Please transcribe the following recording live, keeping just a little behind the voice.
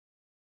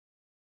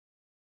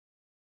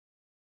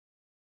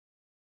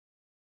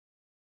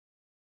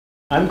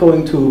I'm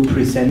going to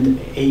present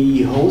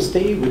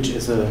aehostd, which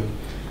is a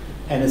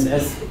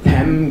NSS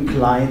PAM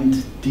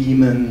client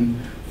daemon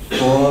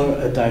for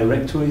a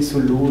directory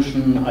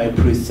solution I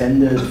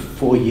presented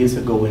 4 years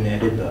ago in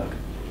Edinburgh.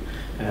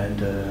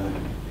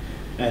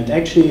 And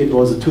actually it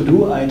was a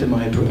to-do item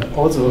I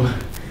also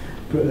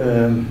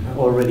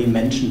already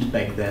mentioned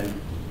back then.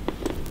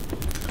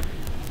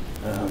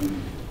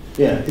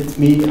 Yeah, it's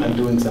me, I'm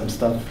doing some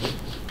stuff.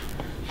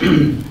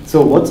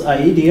 So what's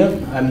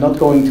Æ-DIR? I'm not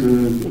going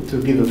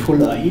to give a full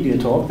Æ-DIR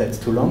talk, that's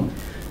too long.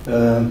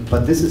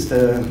 But this is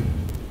the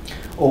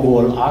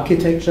overall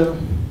architecture.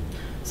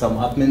 Some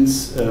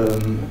admins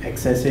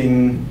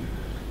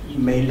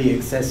mainly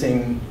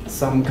accessing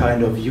some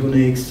kind of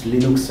Unix,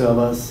 Linux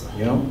servers,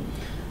 you know.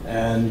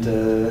 And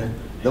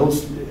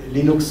those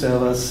Linux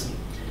servers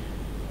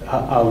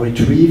are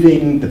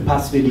retrieving the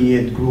passwd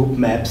and group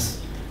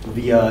maps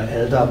via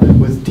LDAP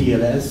with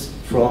TLS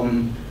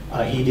from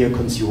Æ-DIR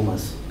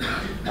consumers.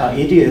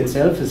 Æ-DIR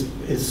itself is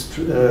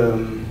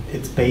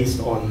it's based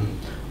on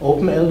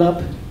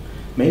OpenLDAP.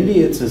 Mainly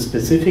it's a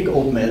specific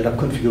OpenLDAP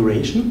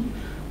configuration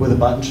with a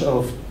bunch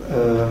of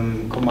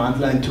command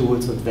line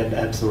tools and web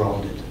apps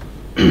around it.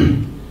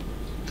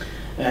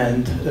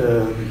 And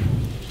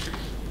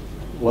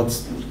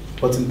what's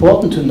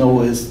important to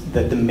know is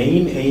that the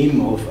main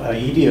aim of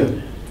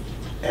Æ-DIR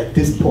at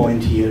this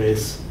point here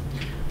is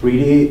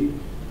really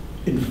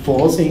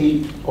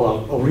enforcing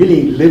or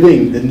really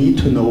living the need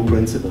to know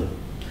principle.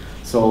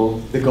 So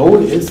the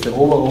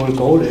overall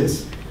goal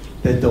is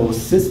that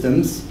those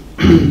systems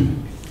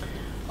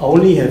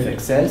only have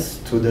access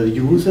to the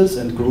users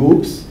and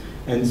groups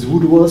and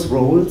sudoers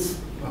roles.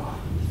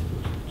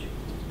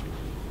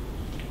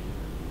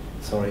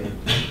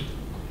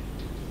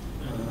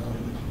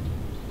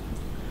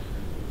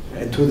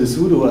 And to the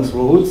sudoers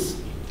roles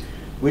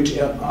which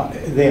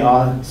they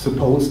are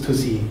supposed to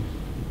see.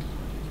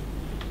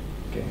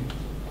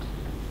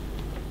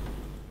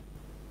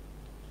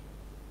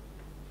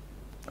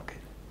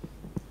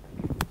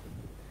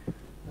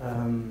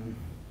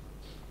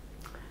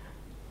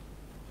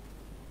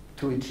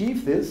 To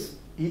achieve this,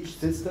 each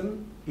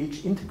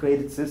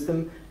integrated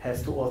system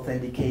has to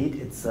authenticate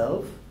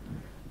itself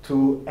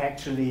to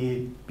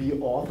actually be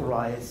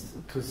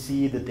authorized to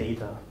see the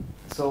data.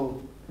 So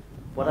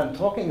what I'm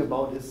talking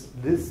about is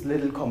this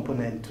little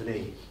component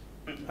today.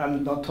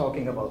 I'm not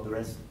talking about the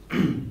rest.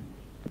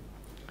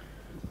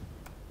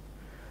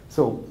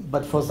 So,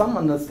 but for some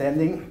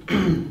understanding,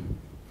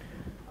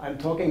 I'm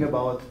talking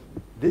about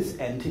this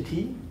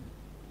entity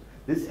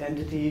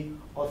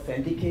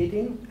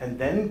authenticating and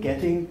then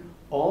getting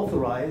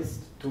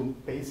authorized to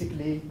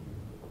basically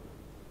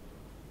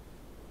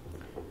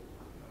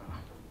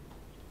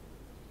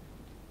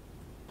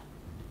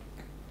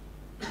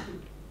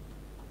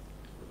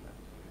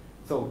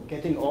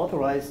getting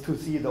authorized to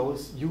see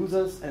those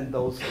users and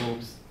those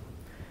groups.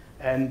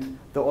 And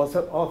the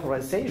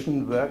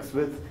authorization works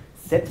with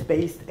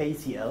set-based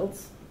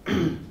ACLs.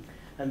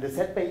 And the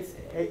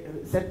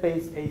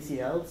set-based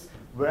ACLs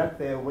work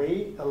their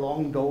way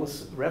along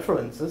those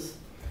references,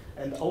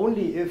 and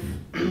only if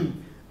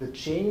the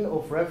chain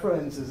of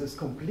references is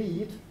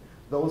complete,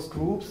 those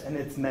groups and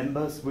its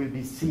members will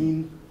be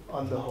seen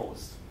on the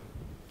host.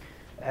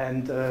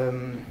 And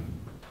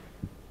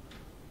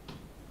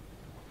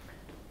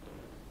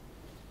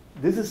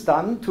this is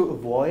done to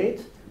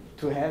avoid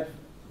to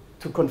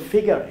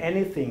configure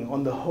anything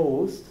on the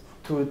host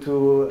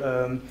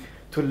to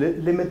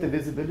limit the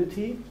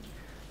visibility.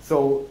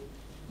 So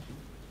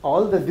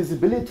all the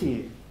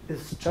visibility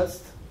is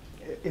just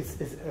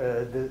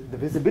the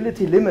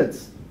visibility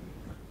limits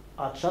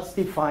are just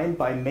defined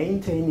by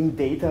maintaining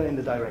data in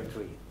the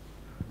directory.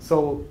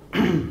 So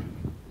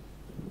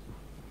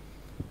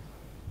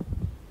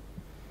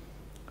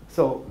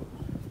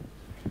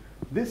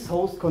this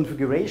host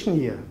configuration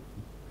here,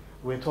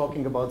 we're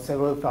talking about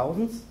several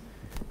thousands.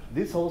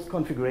 This host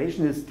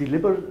configuration is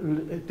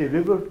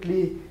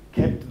deliberately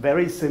kept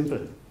very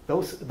simple.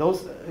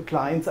 Those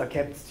clients are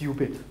kept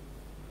stupid.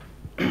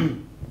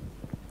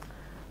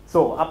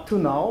 So up to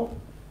now,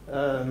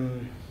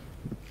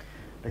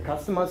 the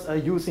customers are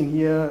using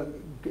here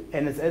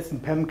NSS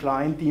and PAM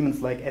client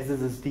daemons like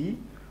SSSD.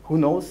 Who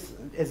knows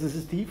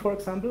SSSD, for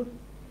example?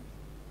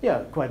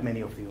 Yeah, quite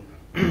many of you.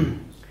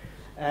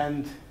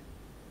 And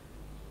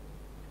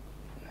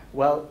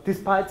well,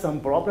 despite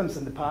some problems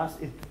in the past,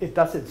 it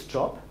does its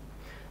job.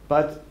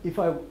 But if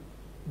I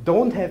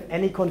don't have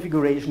any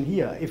configuration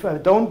here, if I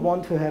don't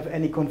want to have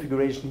any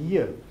configuration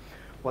here,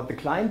 what the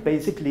client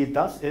basically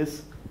does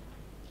is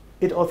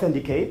it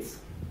authenticates,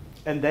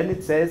 and then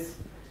it says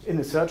in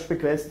the search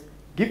request,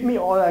 give me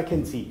all I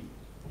can see.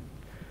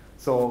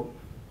 So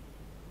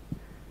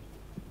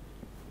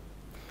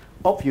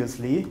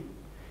obviously,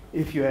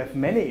 if you have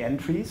many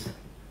entries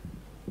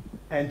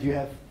and you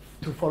have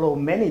to follow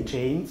many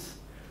chains,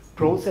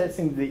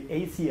 processing the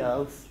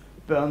ACLs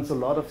burns a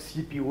lot of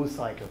CPU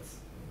cycles.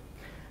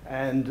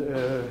 And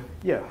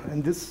yeah,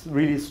 and this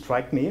really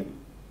struck me.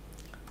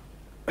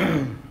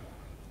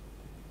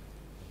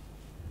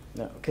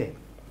 Okay.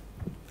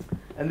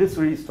 And this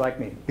really struck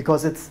me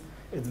because it's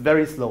It's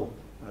very slow.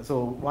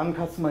 So one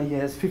customer here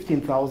has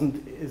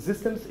 15,000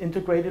 systems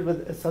integrated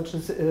with such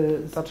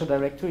a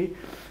directory,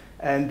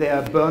 and they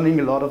are burning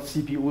a lot of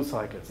CPU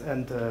cycles.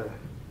 And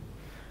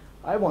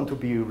I want to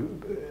be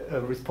a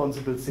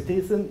responsible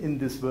citizen in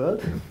this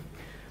world.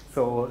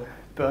 So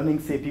burning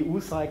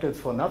CPU cycles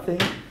for nothing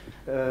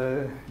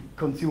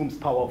consumes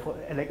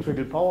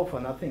electrical power for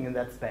nothing, and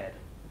that's bad.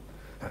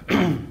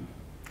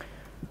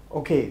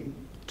 Okay,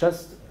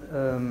 just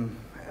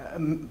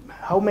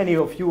how many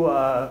of you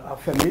are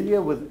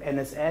familiar with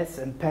NSS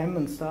and PAM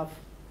and stuff?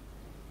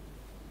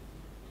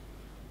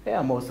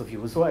 Yeah, most of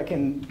you. So I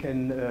can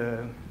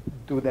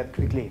do that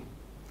quickly.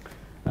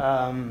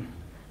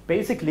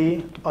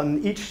 Basically, on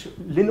each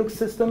Linux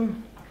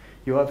system,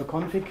 you have a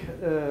config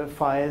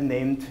file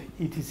named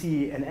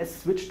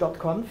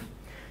etc/nsswitch.conf,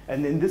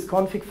 and in this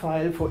config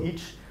file, for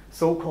each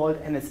so-called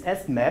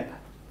NSS map,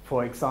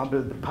 for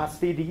example, the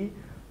passwd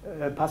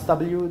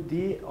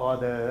or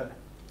the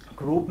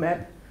group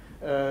map,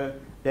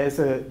 there's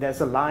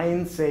a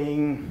line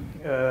saying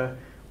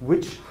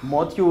which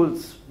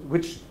modules,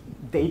 which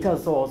data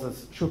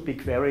sources should be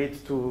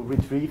queried to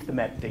retrieve the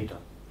map data.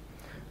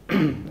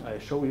 I'll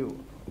show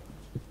you.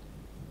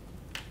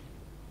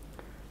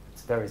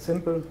 It's very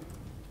simple.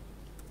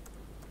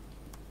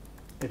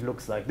 It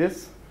looks like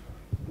this.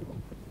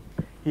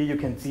 Here you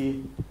can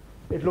see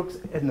it looks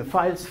in the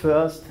files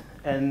first,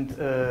 and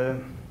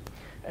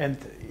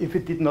if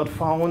it did not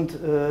found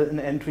an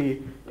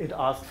entry, it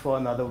asked for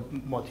another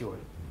module.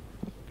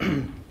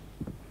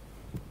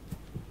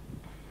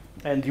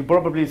 And you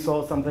probably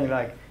saw something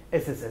like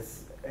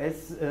SSS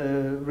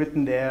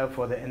written there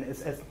for the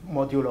NSS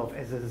module of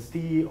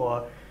SSD,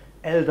 or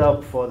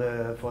LDAP for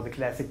the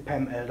classic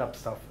PAM LDAP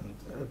stuff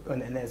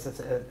and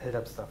NSS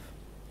LDAP stuff.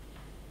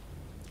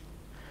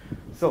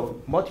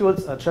 So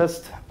modules are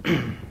just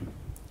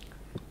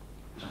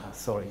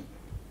sorry,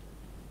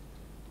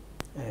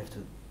 I have to.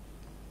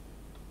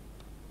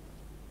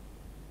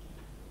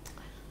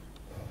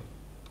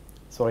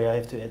 Sorry, I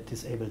have to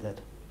disable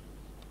that.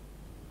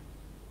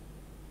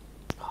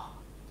 Oh,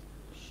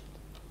 shit.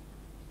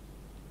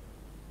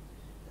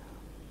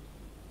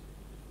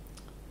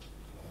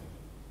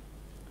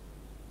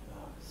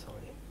 Oh,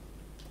 sorry.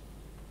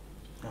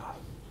 Ah,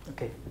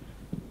 okay.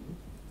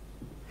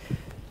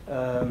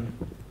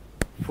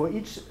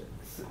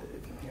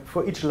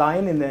 For each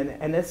line in the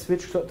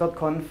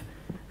nsswitch.conf,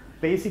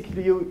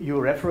 basically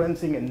you're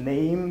referencing a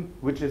name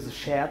which is a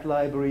shared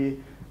library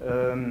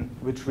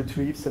which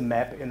retrieves a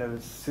map in a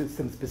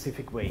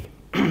system-specific way.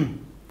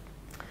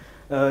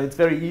 It's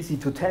very easy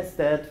to test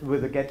that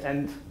with a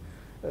getEnd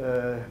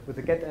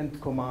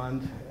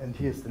command, and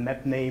here's the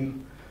map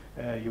name.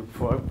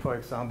 For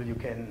example, you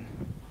can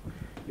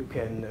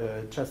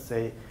just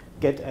say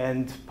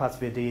getEnd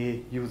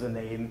passwd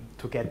username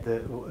to get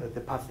the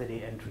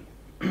passwd entry.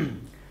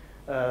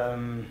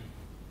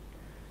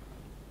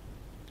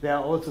 There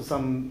are also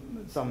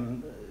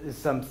some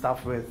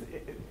stuff with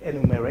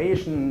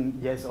enumeration,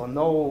 yes or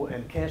no,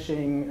 and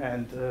caching,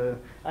 and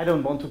I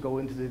don't want to go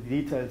into the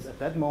details at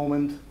that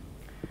moment.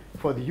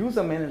 For the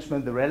user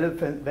management, the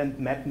relevant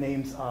map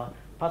names are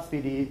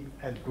passwd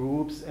and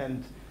groups,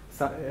 and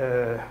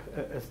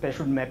a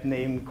special map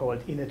name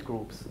called init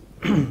groups.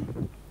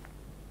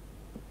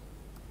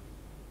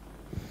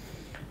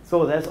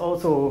 So there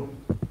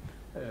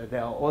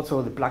are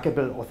also the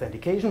pluggable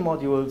authentication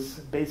modules.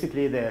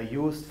 Basically, they are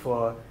used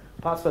for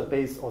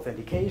password-based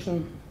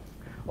authentication,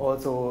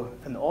 also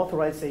an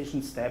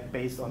authorization step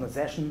based on a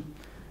session.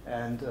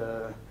 And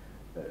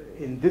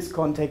in this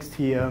context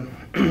here,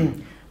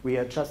 we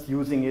are just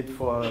using it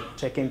for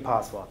checking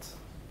passwords.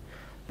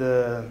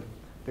 The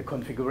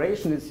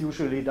configuration is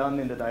usually done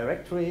in the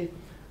directory.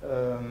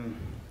 And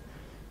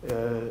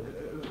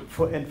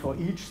for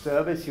each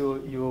service,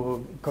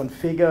 you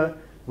configure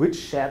which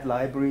shared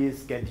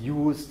libraries get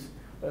used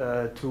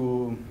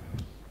to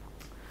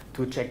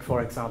check,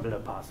 for example, a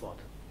password.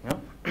 Yeah?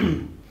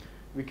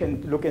 We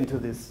can look into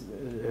this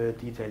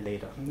detail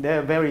later. There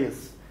are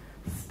various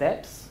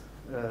steps.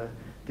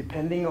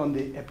 Depending on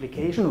the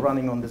application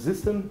running on the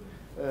system,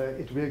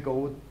 it will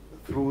go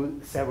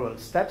through several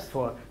steps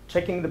for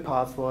checking the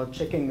password,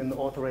 checking an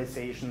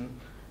authorization,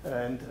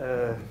 and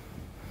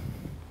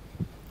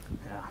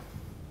yeah.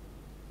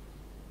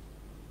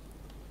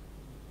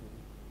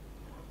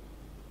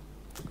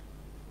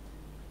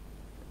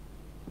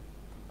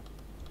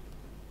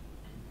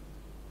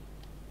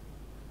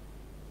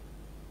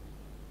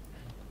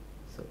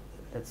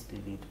 Let's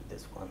delete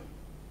this one.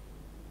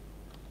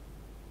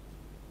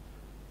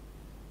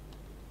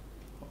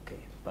 Okay,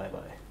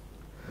 bye-bye.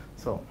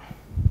 So,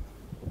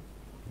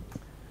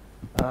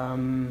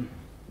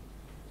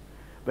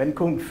 when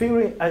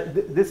configuring,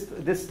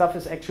 this stuff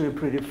is actually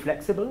pretty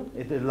flexible.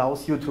 It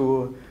allows you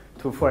to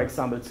for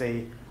example,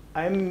 say,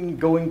 I'm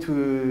going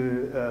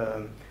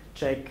to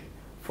check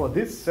for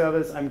this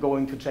service, I'm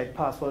going to check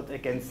password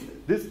against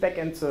this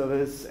backend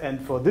service,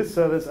 and for this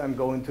service, I'm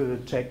going to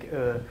check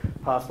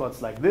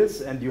passwords like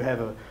this, and you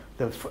have a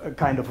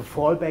kind of a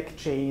fallback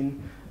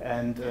chain,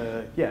 and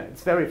yeah,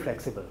 it's very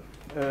flexible.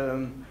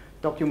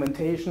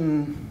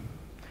 documentation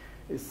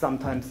is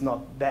sometimes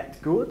not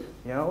that good,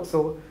 you know,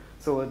 so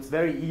it's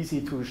very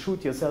easy to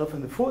shoot yourself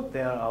in the foot.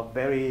 There are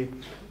very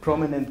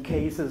prominent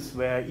cases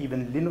where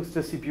even Linux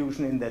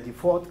distribution in their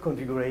default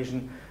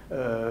configuration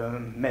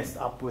messed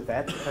up with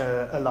that,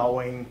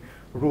 allowing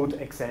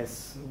root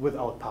access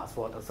without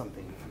password or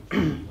something.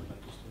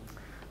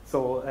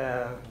 So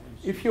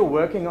if you're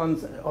working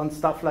on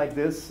stuff like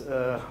this,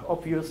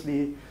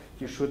 obviously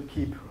you should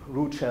keep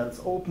root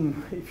shells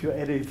open if you're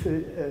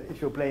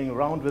if you're playing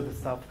around with the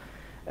stuff,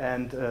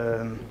 and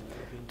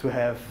to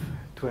have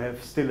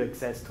still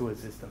access to a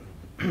system.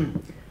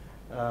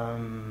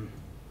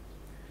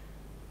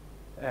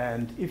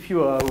 And if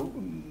you are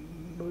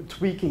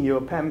tweaking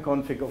your PAM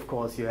config, of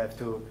course, you have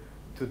to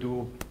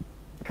do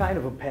kind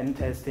of a pen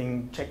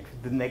testing, check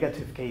the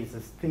negative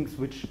cases, things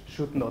which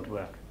should not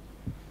work.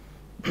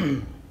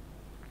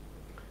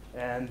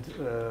 And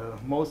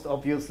most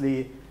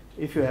obviously,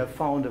 if you have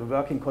found a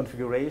working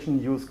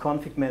configuration, use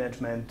config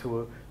management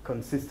to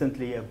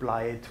consistently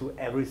apply it to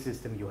every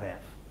system you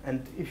have.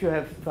 And if you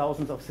have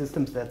thousands of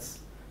systems,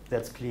 that's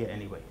clear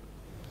anyway.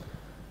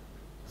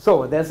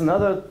 So there's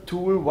another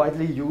tool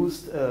widely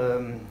used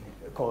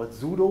called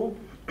sudo.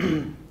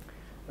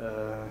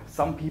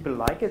 Some people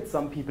like it,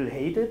 some people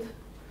hate it.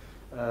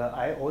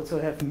 I also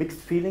have mixed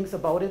feelings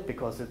about it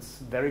because it's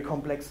very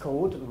complex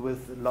code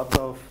with lots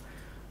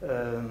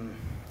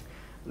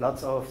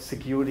of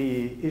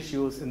security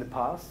issues in the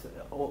past,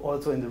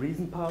 also in the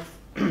recent past.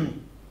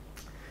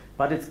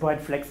 But it's quite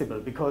flexible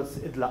because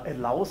it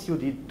allows you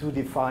to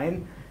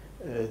define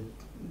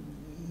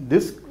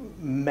this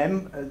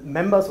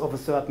members of a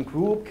certain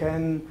group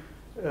can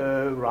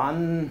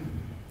run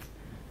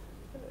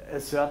a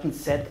certain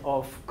set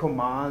of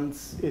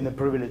commands in a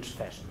privileged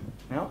fashion.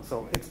 Yeah?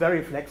 So it's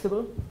very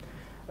flexible.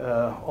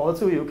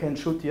 Also, you can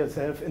shoot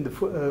yourself in the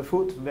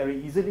foot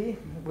very easily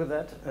with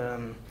that.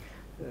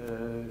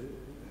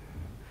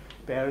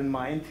 Bear in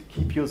mind,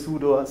 keep your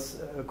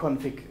sudo's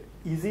config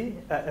easy,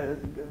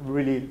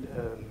 really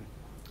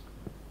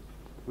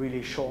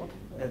short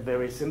and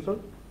very simple.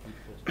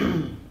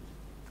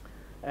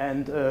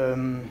 And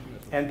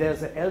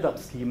there's an LDAP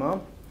schema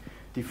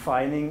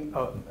defining,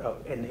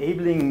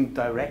 enabling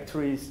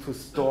directories to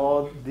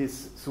store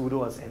these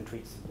sudo as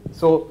entries.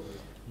 So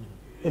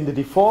in the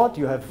default,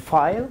 you have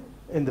file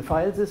in the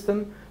file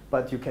system,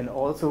 but you can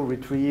also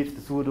retrieve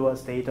the sudo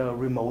as data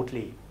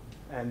remotely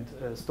and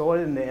store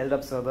it in the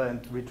LDAP server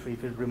and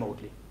retrieve it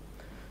remotely.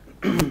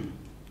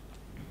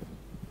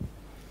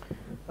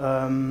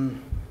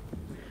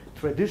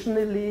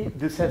 Traditionally,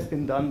 this has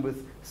been done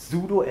with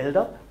sudo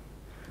LDAP,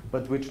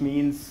 but which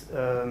means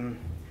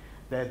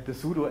that the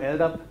sudo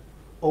LDAP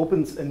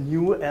opens a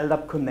new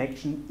LDAP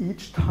connection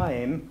each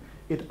time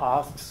it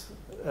asks,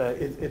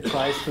 it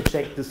tries to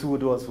check the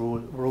sudo's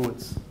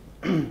rules.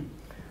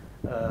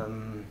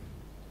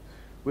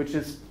 Which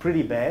is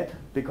pretty bad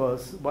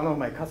because one of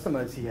my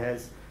customers, he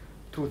has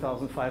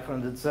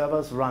 2,500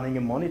 servers running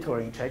a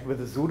monitoring check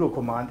with a sudo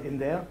command in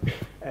there,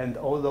 and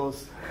all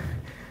those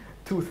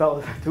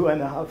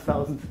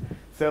 2,500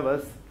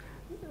 servers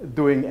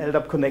doing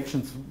LDAP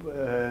connections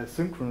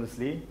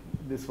synchronously.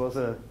 This was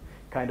a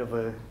kind of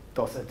a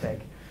DOS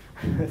attack,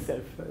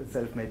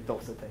 self-made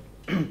DOS attack.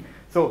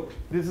 So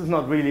this is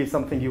not really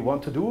something you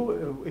want to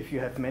do if you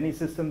have many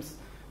systems.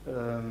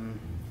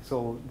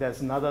 So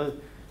there's another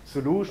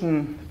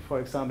solution. For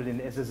example, in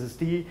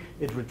SSSD,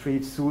 it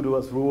retrieves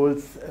sudo's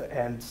rules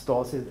and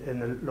stores it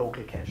in a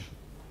local cache.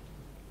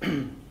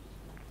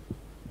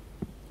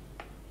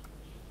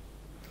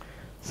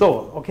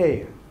 So,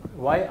 okay,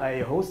 why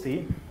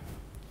aehostd?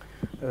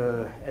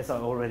 As I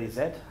already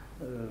said,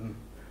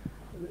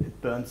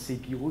 it burns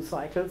CPU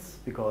cycles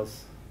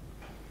because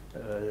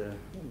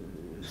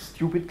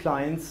stupid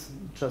clients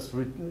just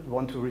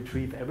want to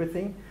retrieve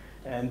everything,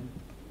 and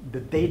the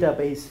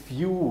database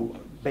view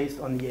based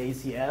on the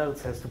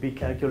ACLs has to be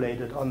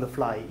calculated on the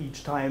fly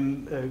each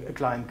time a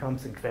client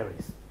comes and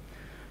queries.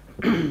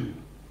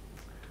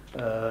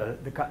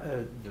 The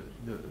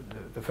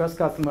first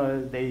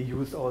customer, they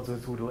used also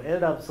sudo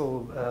LDAP,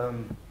 so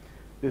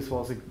this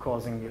was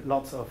causing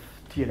lots of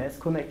TLS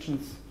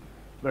connections,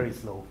 very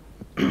slow.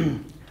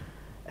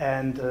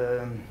 And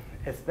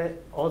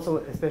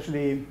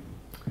especially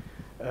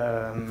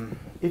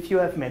if you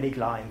have many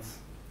clients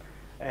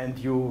and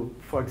you,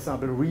 for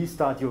example,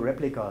 restart your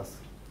replicas,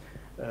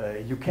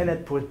 you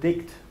cannot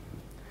predict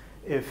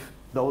if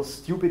those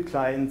stupid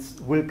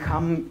clients will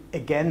come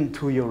again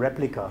to your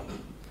replica.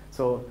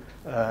 So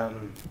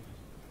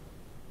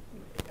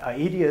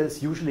Æ-DIR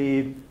is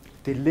usually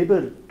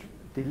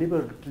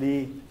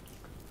deliberately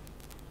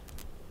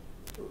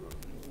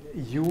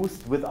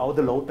used without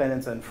the load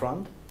balancer in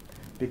front,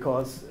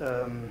 because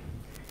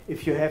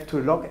if you have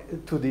to log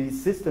to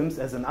these systems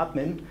as an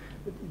admin,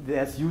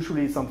 there's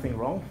usually something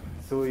wrong.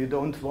 So you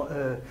don't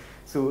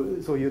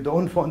so you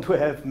don't want to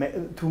have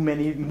too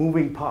many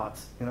moving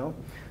parts, you know.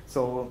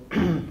 So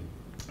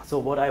so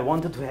what I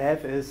wanted to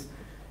have is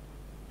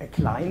a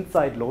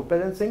client-side load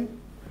balancing,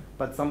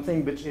 but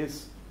something which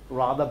is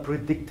rather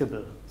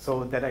predictable,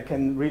 so that I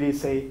can really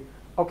say,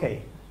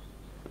 okay,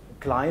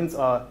 clients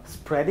are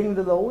spreading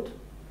the load,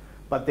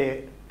 but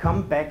they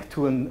come back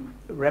to a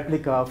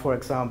replica, for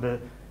example,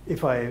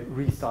 if I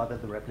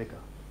restarted the replica.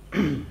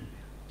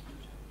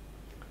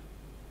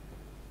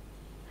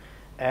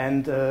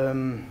 And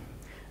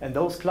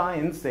those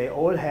clients, they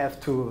all have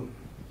to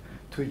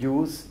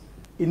use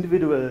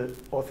individual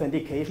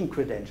authentication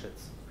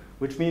credentials,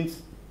 which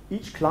means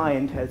each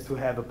client has to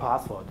have a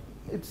password.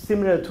 It's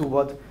similar to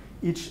what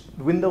each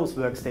Windows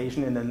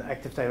workstation in an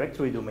Active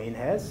Directory domain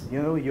has.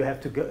 You know, you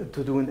have to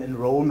do an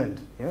enrollment.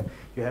 Yeah?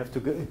 You have to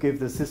give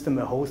the system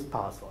a host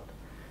password.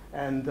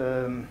 And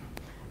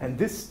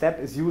this step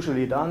is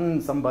usually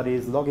done. Somebody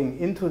is logging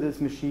into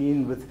this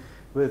machine with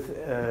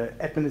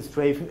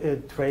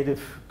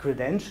administrative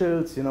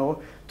credentials, you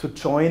know, to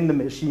join the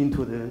machine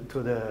to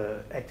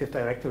the Active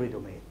Directory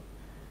domain.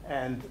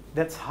 And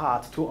that's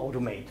hard to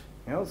automate.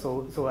 You know,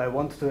 so I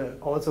want to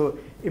also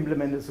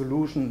implement a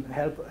solution,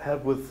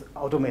 help with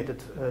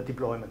automated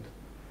deployment.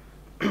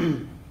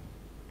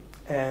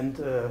 And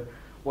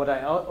what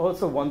I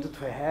also wanted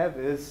to have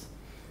is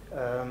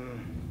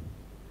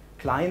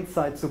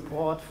client-side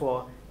support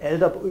for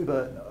LDAP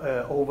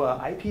over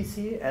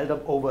IPC,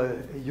 LDAP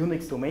over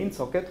Unix domain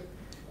socket,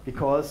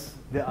 because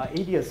the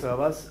Æ-DIR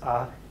servers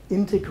are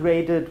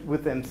integrated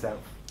with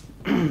themselves.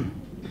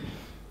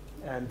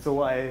 And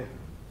so I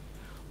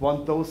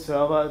want those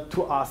servers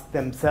to ask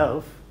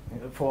themselves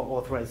for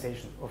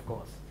authorization, of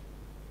course.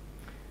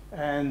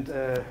 And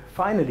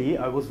finally,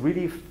 I was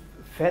really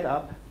fed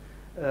up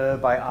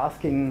by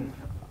asking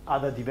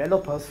other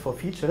developers for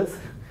features.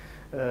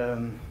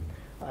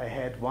 I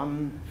had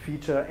one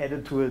feature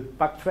added to a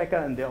bug tracker,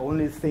 and the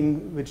only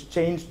thing which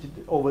changed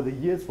over the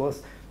years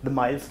was the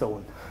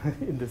milestone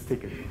in this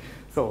ticket.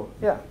 So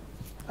yeah,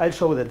 I'll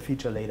show that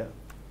feature later.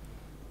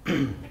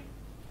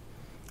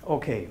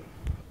 Okay.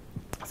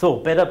 So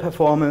better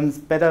performance,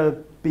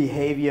 better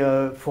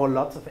behavior for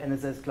lots of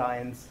NSS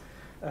clients,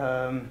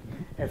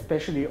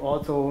 especially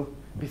also,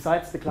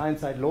 besides the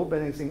client-side load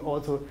balancing,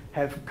 also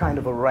have kind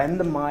of a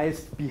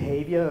randomized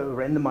behavior,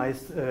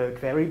 randomized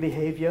query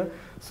behavior,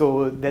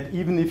 so that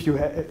even if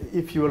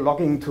you're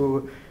logging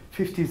to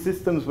 50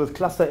 systems with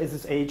cluster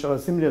SSH or a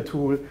similar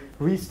tool,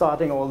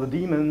 restarting all the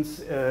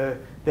daemons,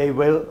 they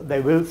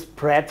will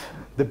spread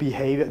the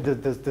behavior,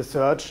 the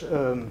search.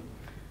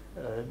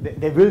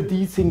 They will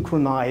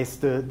desynchronize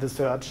the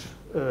search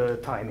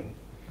timing.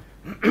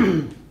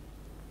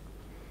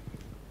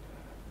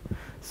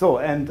 So,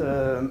 and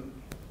the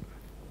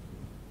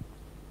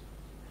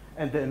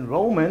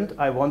enrollment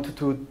I wanted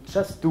to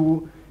just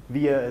do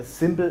via a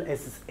simple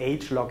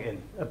SSH login,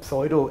 a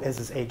pseudo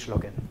SSH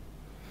login.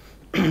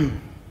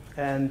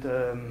 And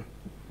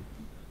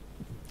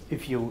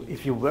if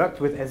you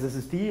worked with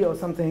SSD or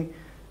something,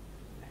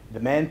 the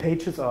man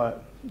pages are,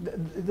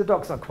 the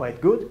docs are quite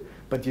good,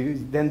 but you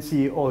then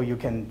see, oh, you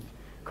can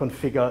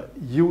configure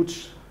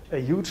a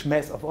huge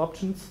mess of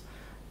options,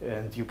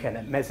 and you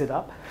can mess it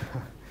up.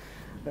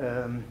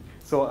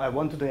 So I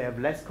wanted to have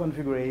less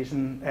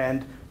configuration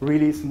and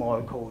really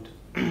small code,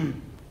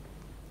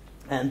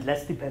 and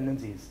less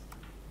dependencies.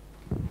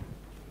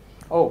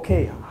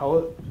 Okay,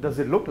 how does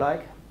it look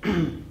like?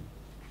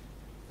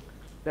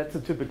 That's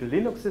a typical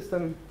Linux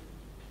system.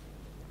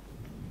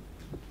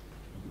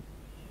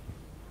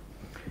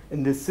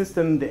 In this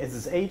system, the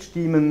SSH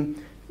daemon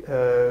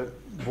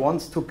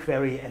wants to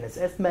query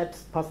NSS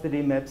maps,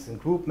 pathway maps, and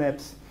group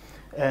maps,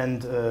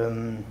 and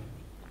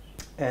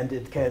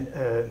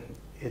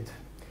it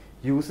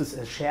uses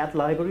a shared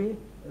library,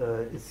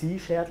 a C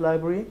shared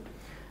library,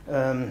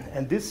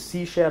 and this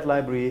C shared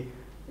library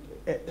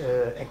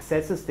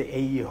accesses the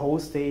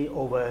aehostd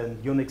over a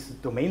Unix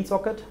domain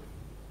socket.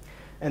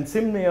 And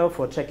similar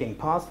for checking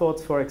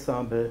passwords, for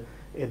example,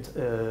 it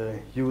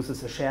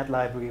uses a shared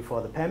library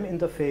for the PAM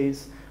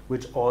interface,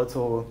 which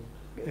also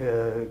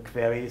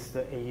queries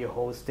the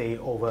aehostd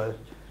over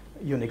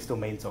Unix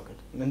domain socket.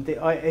 And the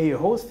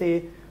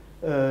aehostd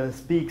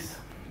speaks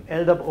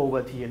LDAP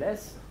over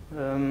TLS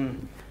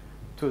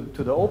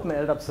to the open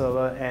LDAP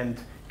server and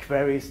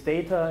queries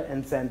data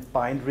and sends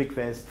bind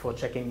requests for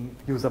checking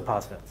user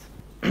passwords.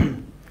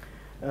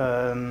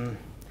 The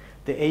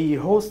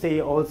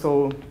aehostd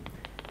also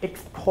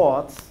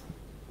exports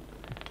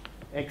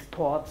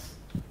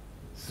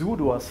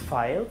sudoers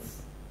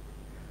files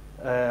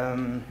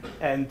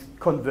and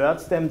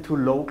converts them to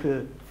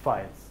local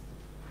files.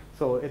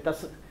 So it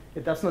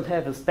does not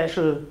have a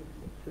special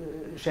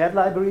shared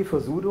library for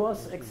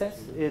sudoers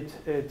access. It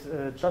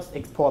just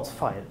exports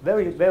file.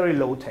 Very, very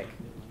low tech.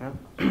 Yeah?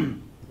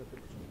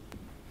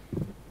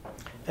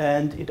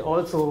 And it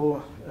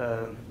also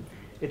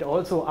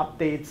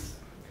updates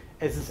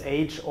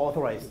SSH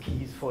authorized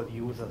keys for the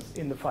users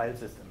in the file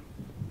system.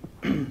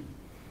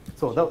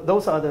 So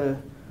those are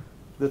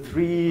the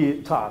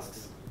three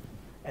tasks: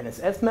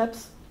 NSS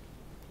maps,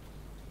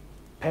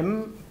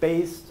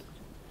 PAM-based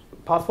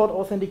password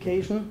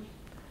authentication,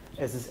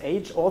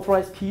 SSH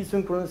authorized key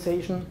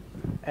synchronization,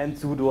 and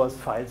sudoers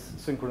files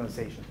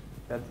synchronization.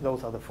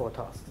 Those are the four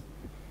tasks.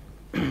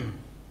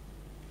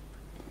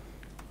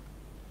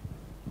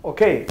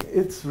 Okay,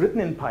 it's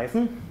written in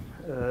Python.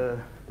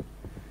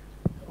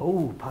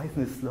 oh,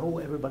 Python is slow,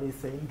 everybody's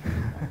saying.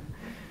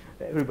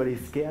 Everybody's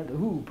scared,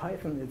 ooh,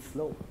 Python is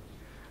slow.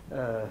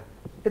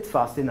 It's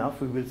fast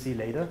enough, we will see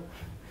later.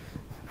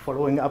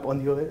 Following up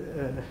on your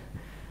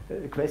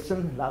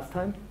question last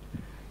time.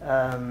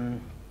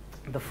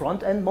 The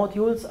front-end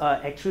modules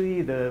are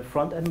actually the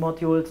front-end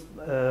modules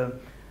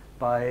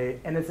by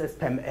NSS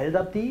PAM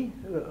LDAPD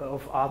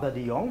of Æ-DIR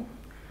de Jong.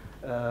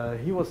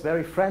 He was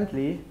very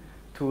friendly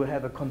to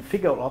have a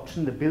configure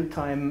option, the build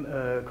time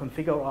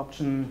configure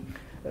option,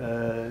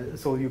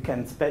 so you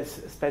can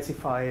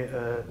specify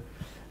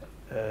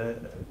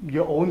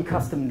your own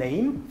custom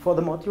name for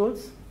the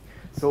modules.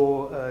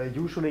 So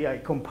usually I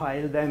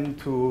compile them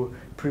to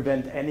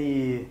prevent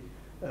any,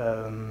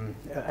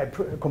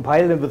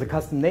 compile them with the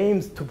custom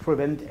names to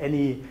prevent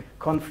any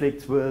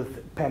conflicts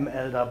with PAM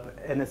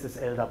LDAP, NSS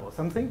LDAP or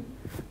something.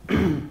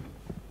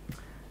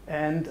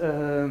 And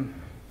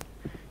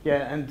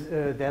yeah, and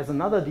there's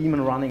another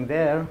daemon running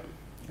there.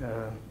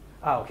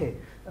 Okay.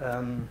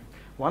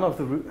 One of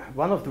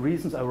the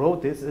reasons I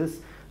wrote this is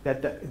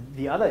that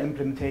the other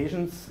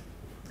implementations,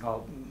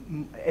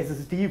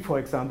 SSD, for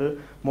example,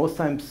 most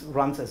times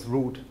runs as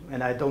root,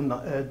 and I don't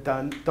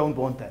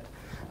want that.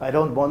 I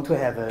don't want to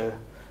have a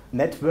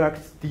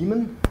networked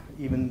daemon,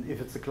 even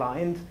if it's a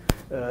client,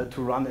 to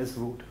run as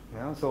root.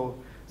 Yeah? So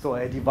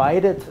I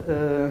divided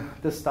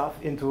the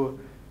stuff into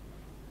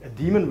a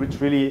daemon which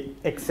really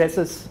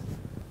accesses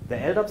the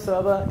LDAP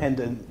server and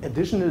an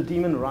additional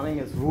daemon running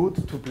as root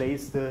to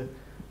place the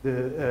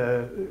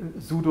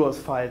sudoers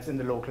files in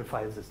the local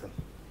file system.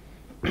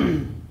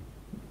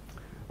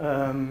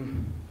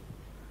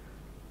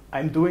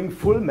 I'm doing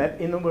full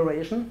map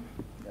enumeration.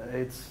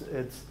 It's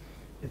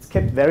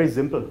kept very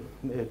simple.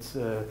 It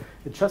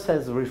just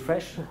has a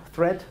refresh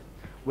thread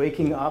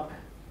waking up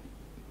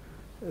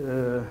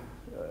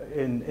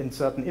in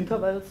certain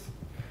intervals,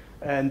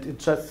 and it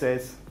just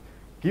says,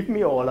 give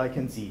me all I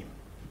can see.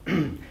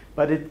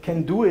 But it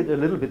can do it a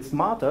little bit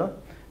smarter,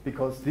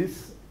 because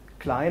this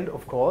client,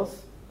 of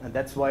course, and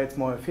that's why it's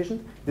more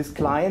efficient, this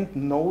client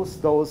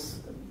knows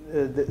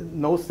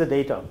knows the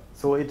data.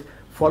 So it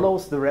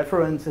follows the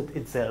reference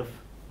itself.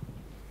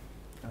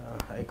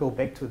 I go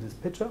back to this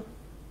picture.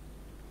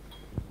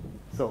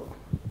 So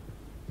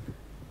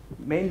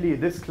mainly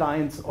this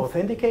client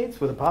authenticates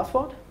with a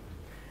password,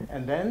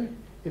 and then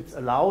it's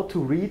allowed to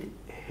read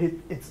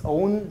its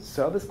own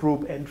service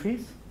group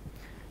entries,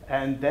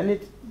 and then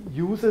it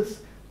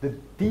uses the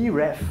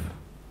deref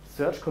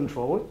search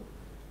control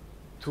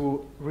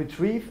to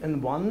retrieve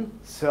in one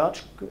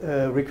search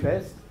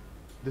request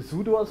the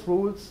sudoers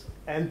rules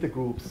and the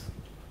groups.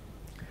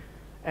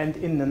 And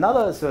in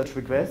another search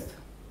request,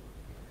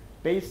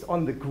 based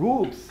on the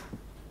groups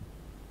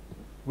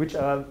which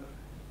are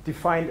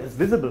defined as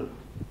visible,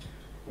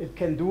 it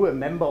can do a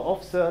member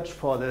of search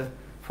for the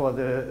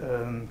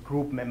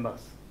group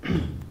members.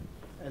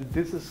 And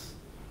this is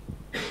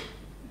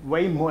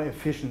way more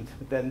efficient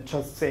than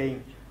just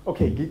saying,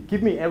 okay,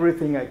 give me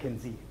everything I can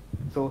see.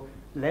 So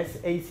less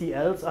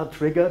ACLs are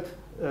triggered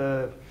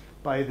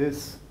by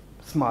this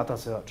smarter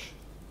search.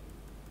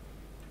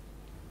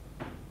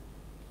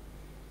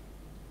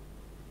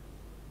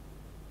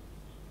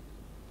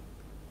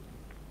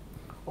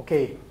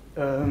 Okay,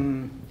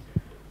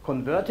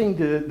 converting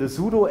the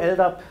sudo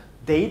LDAP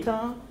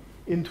data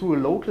into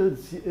local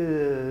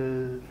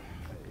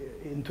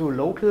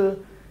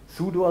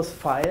sudoers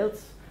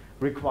files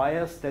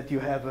requires that you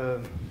have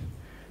a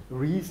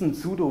recent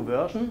sudo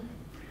version,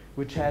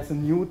 which has a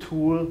new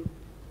tool,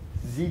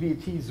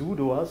 zbt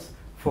sudoers,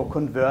 for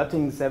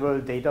converting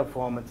several data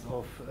formats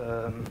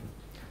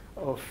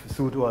of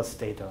sudoers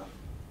data.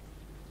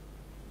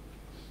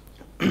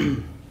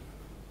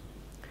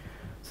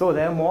 So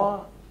there are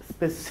more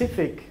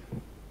specific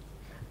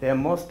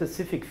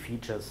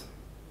features.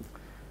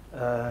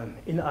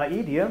 In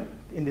Æ-DIR,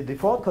 in the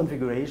default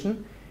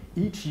configuration,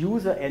 each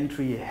user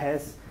entry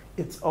has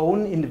its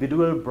own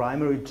individual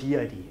primary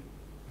GID,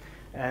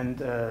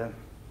 and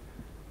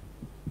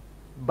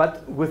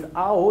but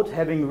without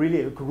having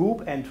really a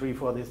group entry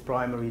for this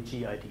primary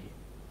GID.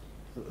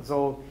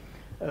 So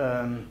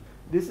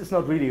this is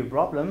not really a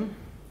problem,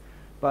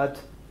 but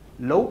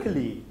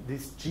locally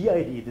this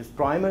GID, this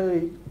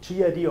primary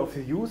GID of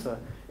the user,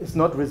 is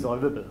not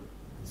resolvable.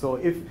 So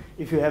if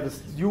you have a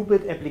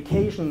stupid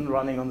application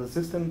running on the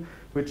system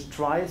which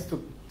tries to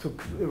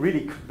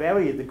really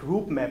query the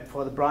group map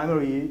for the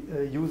primary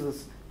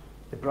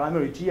the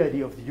primary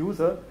GID of the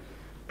user,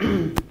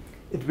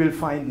 it will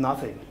find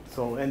nothing.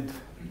 So, and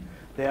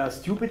there are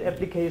stupid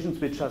applications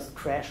which just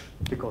crash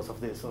because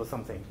of this or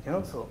something, you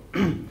know, so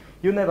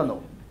you never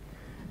know.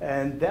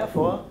 And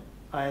therefore,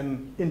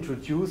 I'm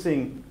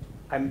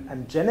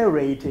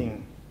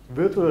generating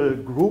virtual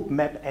group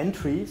map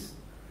entries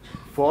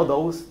for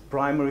those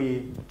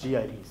primary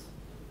GIDs.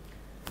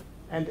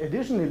 And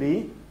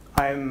additionally,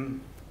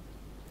 I'm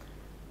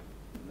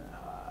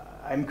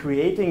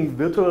creating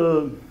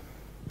virtual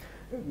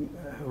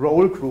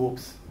role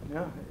groups.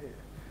 Yeah?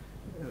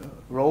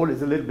 Role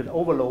is a little bit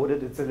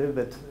overloaded. It's a little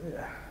bit,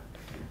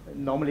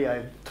 normally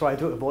I try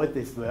to avoid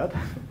this word,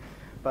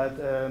 but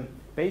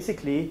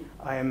basically,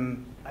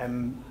 I'm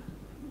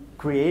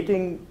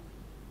creating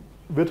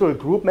virtual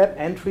group map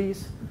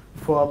entries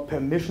for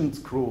permissions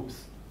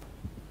groups.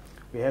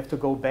 We have to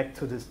go back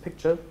to this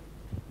picture.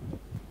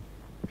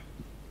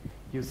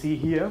 You see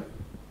here,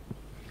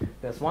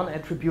 there's one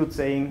attribute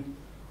saying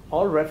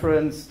all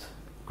referenced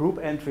group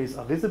entries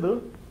are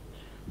visible,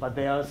 but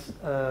there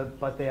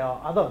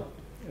are other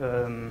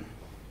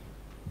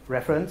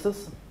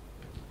references.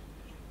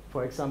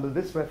 For example,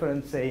 this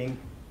reference saying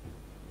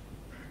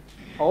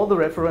all the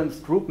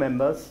referenced group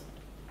members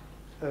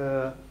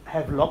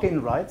have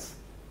login rights.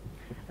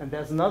 And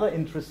there's another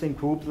interesting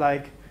group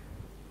like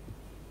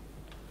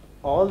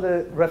all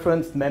the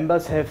referenced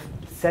members have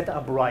set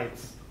up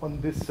rights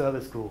on this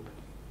service group.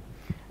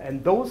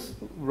 And those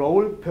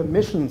role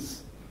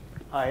permissions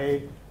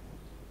I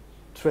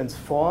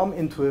transform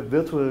into a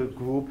virtual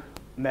group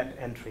map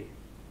entry.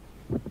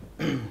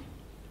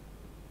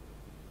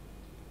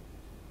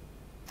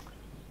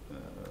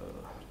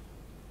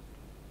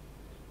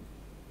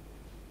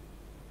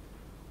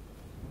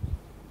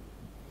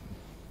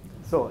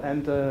 So,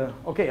 and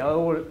okay, I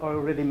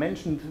already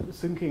mentioned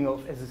syncing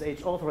of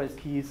SSH authorized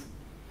keys.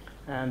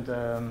 And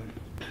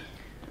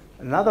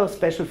another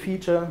special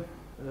feature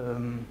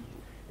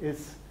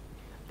is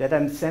that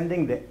I'm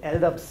sending the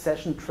LDAP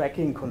session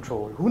tracking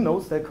control. Who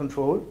knows that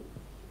control?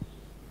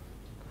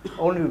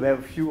 Only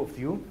very few of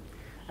you.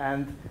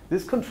 And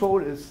this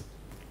control is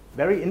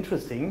very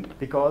interesting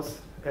because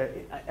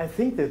I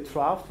think the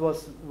draft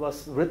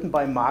was written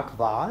by Mark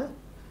Wahl,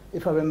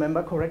 if I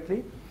remember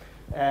correctly.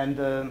 And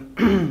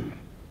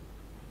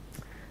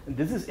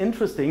this is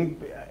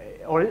interesting.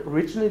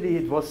 Originally,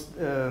 it was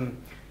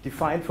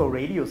defined for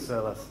radio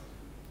servers.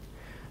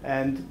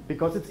 And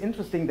because it's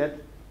interesting that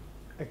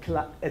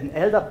an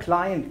LDAP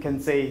client can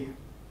say,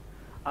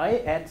 I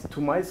add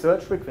to my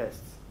search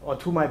requests or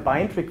to my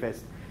bind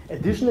request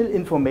additional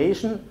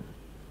information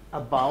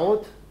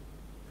about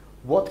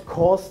what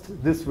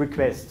caused this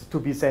request to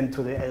be sent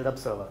to the LDAP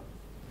server.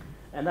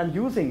 And I'm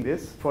using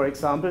this, for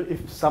example,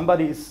 if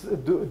somebody is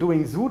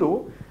doing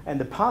sudo and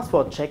the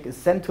password check is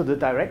sent to the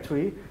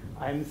directory,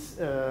 I'm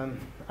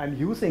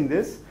using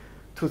this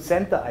to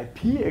send the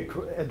IP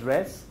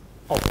address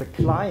of the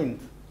client,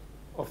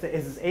 of the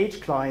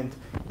SSH client,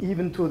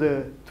 even to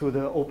the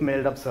Open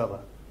LDAP server,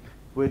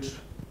 which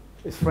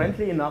is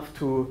friendly enough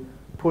to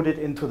put it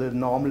into the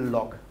normal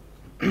log.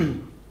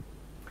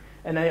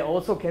 And I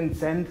also can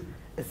send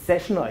a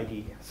session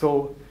ID.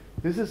 So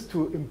this is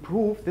to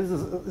improve, this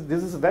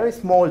is a very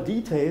small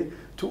detail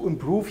to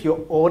improve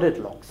your audit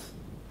logs.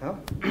 Yeah?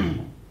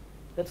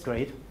 That's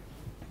great.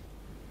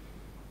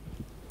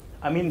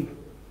 I mean,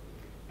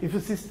 if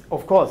a system,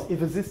 of course,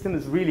 if a system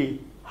is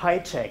really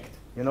hijacked,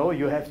 you know,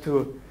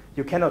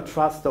 you cannot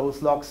trust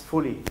those logs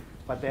fully.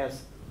 But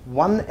there's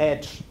one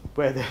edge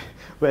where the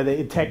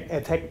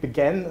attack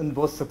began and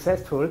was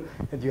successful,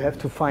 and you have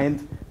to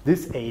find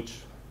this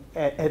edge,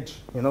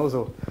 you know.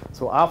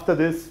 So after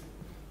this,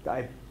 the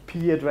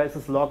IP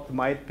addresses logged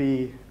might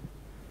be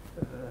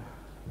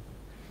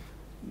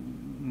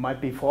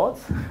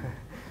false,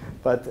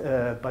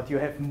 but you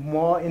have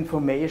more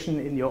information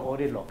in your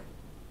audit log.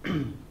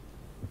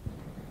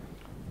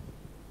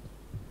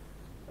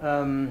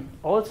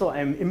 Also,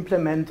 I'm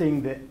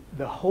implementing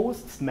the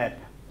hosts map,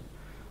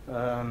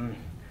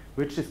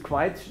 which is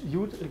quite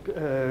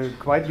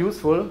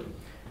useful.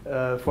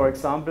 For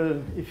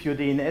example, if your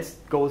DNS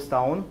goes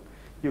down,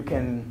 you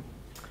can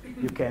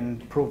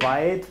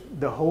provide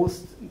the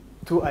host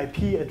to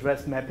IP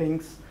address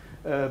mappings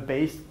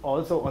based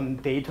also on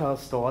data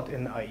stored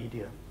in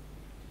Æ-DIR.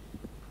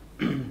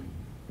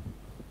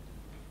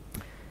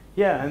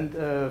 Yeah,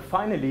 and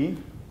finally,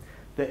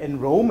 the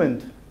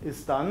enrollment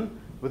is done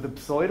with a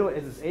pseudo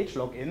SSH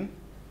login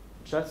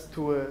just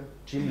to a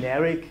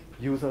generic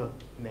user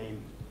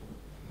name.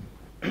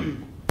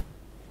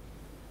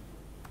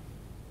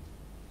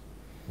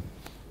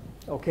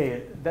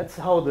 Okay, that's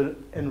how the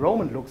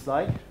enrollment looks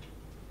like.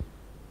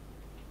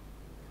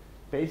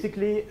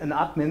 Basically, an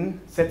admin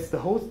sets the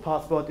host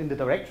password in the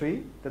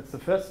directory. That's the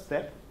first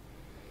step.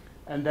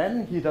 And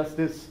then he does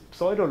this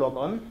pseudo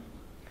logon,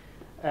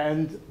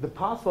 and the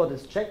password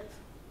is checked.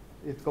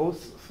 It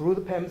goes through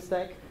the PAM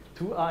stack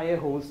to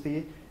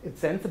aehostd. It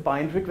sends a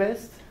bind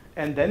request,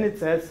 and then it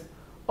says,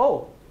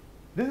 oh,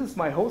 this is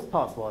my host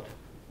password.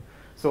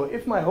 So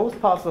if my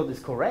host password is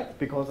correct,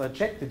 because I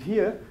checked it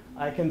here,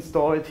 I can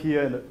store it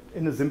here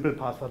in a simple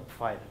password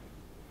file.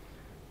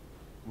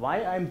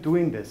 Why I'm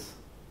doing this?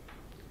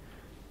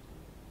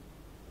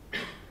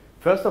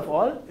 First of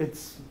all,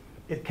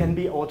 it can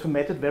be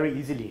automated very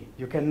easily.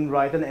 You can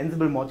write an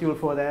Ansible module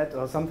for that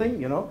or something,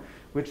 you know,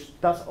 which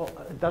does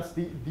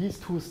these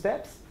two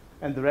steps,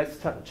 and the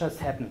rest just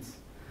happens.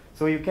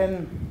 So you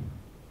can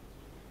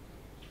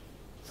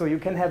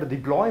have a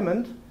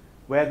deployment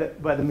where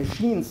the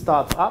machine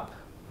starts up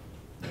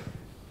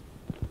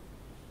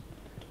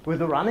with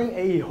a running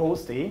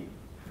aehostd,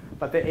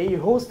 but the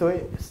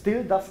aehostd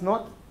still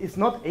is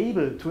not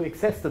able to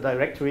access the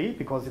directory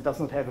because it does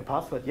not have a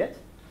password yet.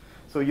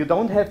 So you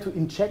don't have to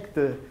inject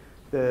the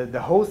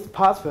the host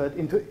password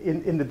in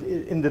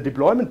the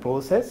deployment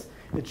process.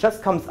 It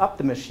just comes up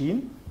the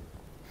machine.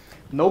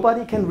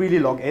 Nobody can really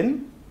log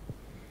in.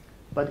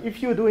 But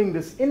if you're doing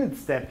this init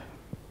step,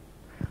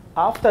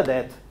 after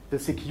that, the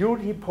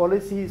security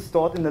policy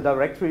stored in the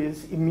directory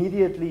is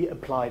immediately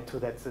applied to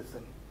that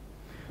system.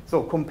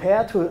 So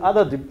compared to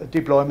other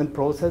deployment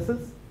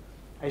processes,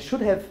 I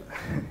should have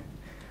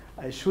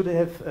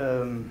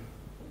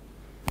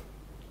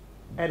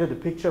added a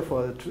picture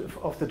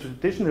of the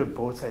traditional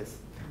process.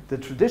 The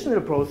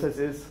traditional process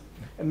is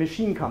a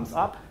machine comes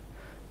up,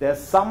 there's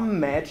some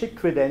magic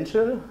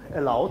credential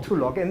allowed to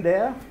log in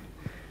there,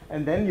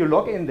 and then you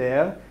log in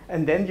there,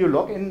 and then you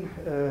log in,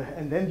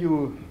 and then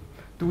you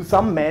do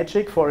some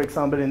magic, for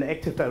example, in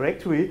Active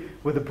Directory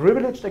with a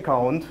privileged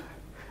account,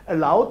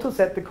 allowed to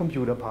set the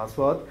computer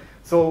password.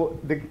 So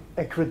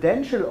a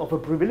credential of a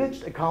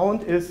privileged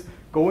account is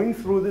going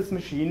through this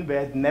machine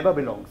where it never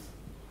belongs.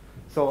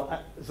 So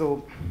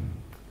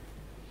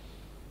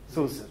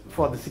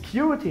for the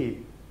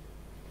security,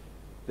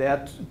 there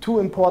are two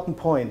important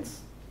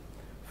points.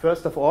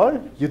 First of all,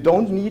 you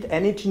don't need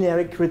any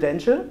generic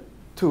credential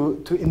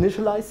to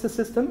initialize the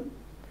system.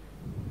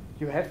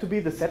 You have to be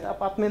the setup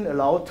admin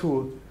allowed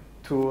to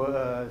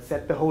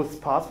set the host's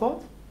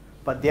password,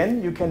 but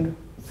then you can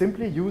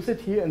simply use it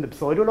here in the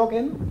pseudo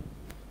login.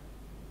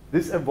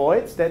 This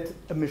avoids that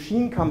a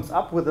machine comes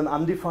up with an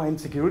undefined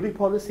security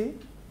policy.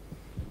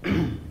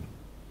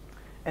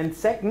 And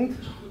second,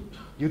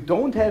 you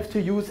don't have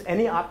to use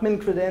any admin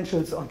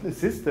credentials on the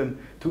system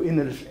to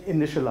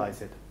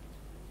initialize it.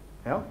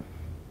 Yeah?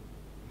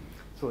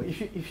 So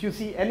if you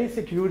see any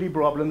security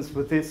problems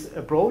with this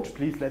approach,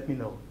 please let me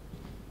know.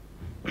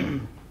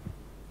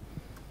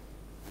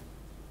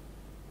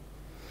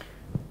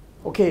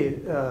 Okay,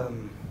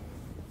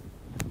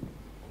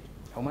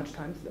 how much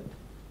time is left?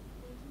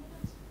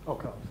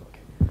 Okay,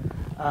 okay.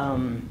 A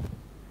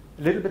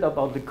little bit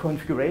about the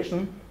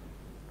configuration.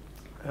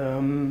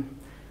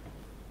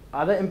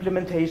 Other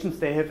implementations,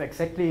 they have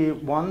exactly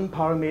one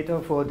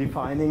parameter for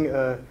defining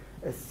a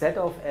set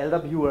of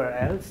LDAP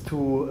URLs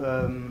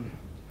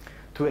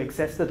to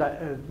access the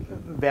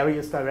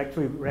various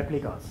directory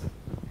replicas.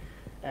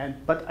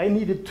 But I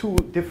needed two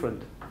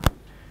different.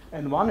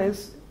 And one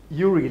is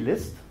URI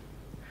list,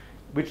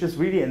 which is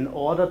really an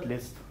ordered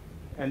list.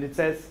 And it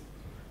says,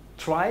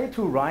 try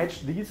to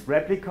write these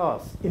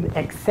replicas in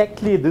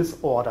exactly this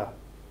order.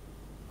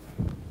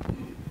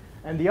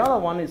 And the other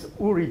one is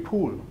URI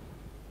pool.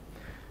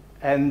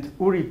 And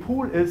URI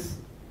pool is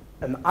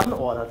an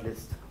unordered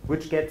list,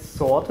 which gets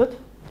sorted.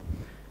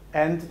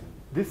 And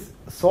this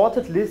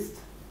sorted list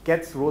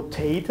gets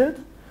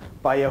rotated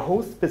by a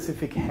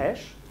host-specific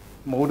hash,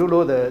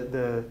 modulo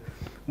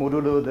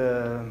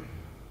the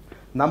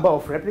number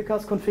of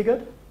replicas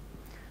configured.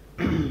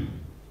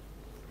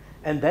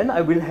 And then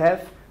I will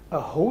have a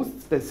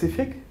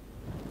host-specific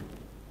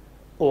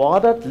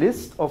ordered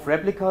list of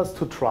replicas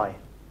to try.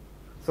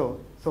 So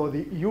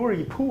the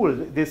URI pool,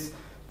 this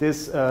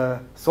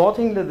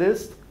sorting the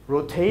list,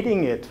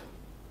 rotating it,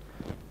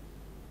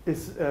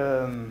 is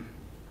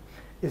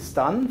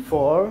done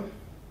for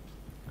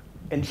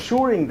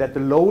ensuring that the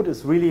load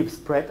is really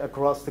spread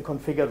across the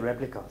configured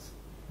replicas.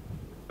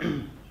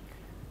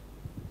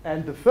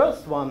 And the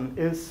first one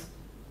is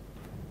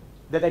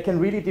that I can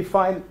really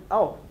define,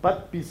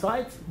 but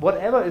besides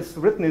whatever is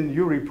written in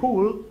URI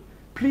pool,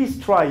 please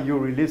try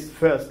URI list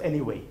first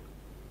anyway.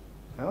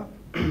 Yeah?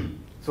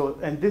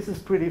 And this is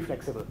pretty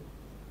flexible.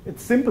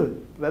 It's simple,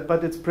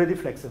 but it's pretty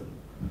flexible.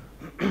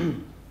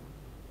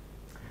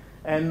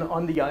 And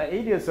on the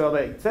Æ-DIR server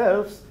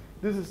itself,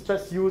 this is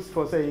just used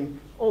for saying,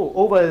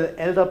 over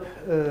LDAP,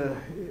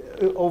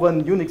 over a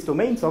Unix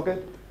domain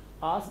socket,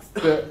 asks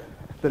the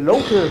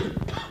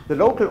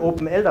local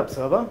open LDAP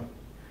server,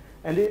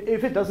 and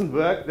if it doesn't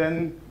work,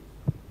 then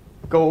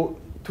go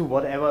to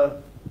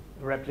whatever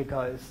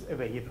replica is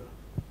available.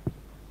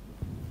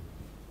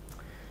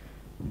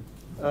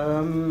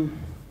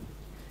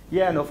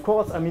 Yeah, and of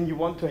course, I mean, you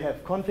want to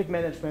have config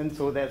management,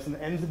 so there's an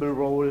Ansible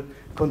role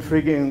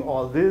configuring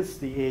all this,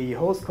 the AE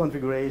host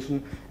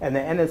configuration, and the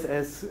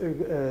NSS,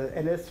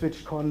 NS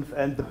switch conf,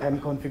 and the PAM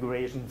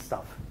configuration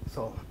stuff.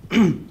 So,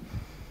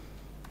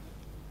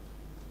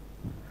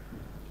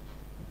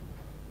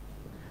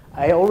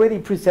 I already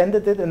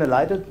presented it in a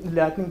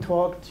lightning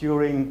talk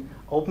during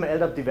Open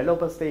LDAP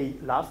Developers Day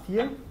last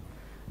year,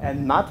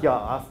 and Nadia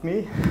asked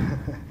me,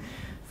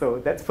 so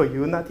that's for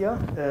you,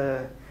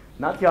 Nadia.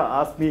 Nadia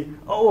asked me,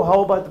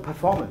 how about the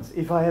performance?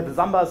 If I have a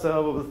Samba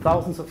server with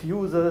thousands of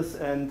users,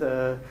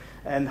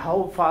 and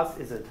how fast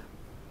is it?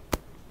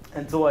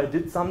 And so I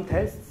did some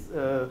tests,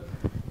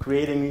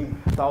 creating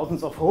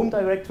thousands of home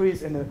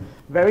directories in a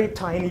very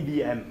tiny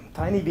VM.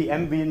 Tiny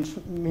VM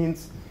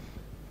means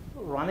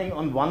running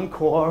on one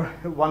core,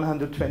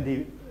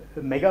 120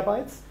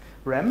 megabytes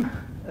RAM,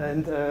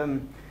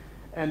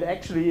 and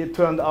actually it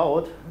turned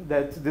out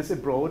that this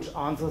approach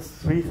answers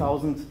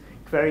 3,000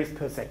 queries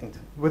per second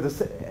with a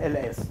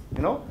LS,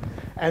 you know?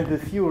 And the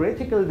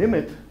theoretical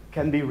limit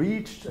can be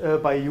reached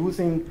by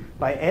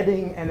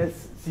adding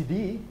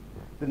NSCD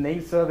the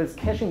name service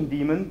caching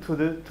daemon to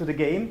the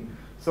game.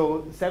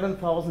 So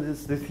 7,000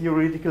 is the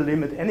theoretical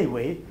limit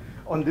anyway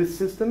on this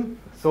system.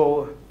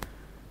 So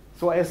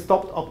I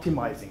stopped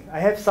optimizing. I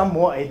have some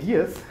more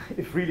ideas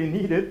if really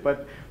needed,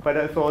 but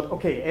I thought,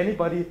 okay,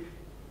 anybody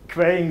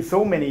querying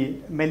so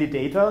many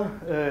data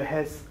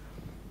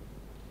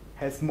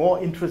has more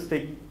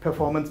interesting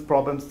performance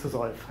problems to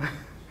solve.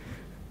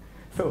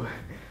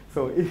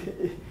 so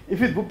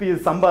if it would be a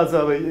Samba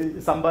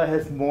server, Samba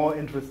has more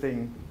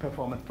interesting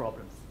performance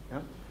problems.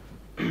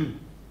 Yeah?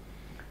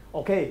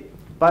 Okay,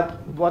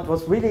 but what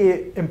was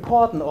really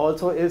important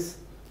also is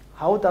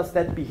how does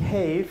that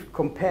behave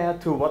compared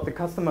to what the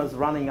customer is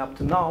running up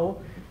to now,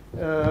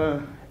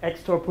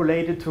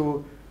 extrapolated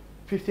to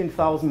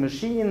 15,000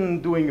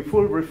 machines doing a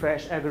full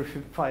refresh every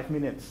 5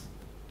 minutes.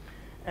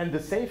 And the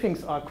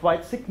savings are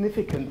quite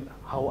significant,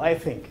 how I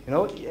think, you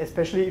know,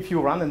 especially if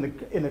you run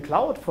in the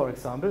cloud, for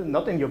example,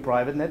 not in your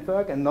private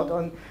network and not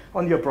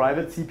on your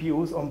private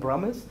CPUs on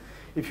premise.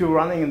 If you're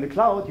running in the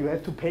cloud, you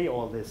have to pay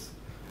all this.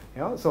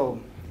 You know, so,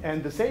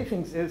 and the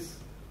savings is,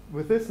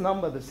 with this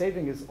number, the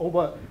saving is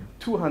over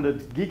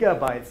 200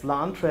 gigabytes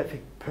LAN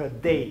traffic per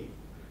day.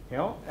 You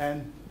know,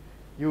 and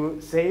you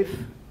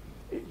save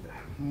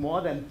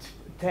more than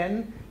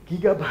 10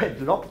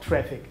 gigabyte log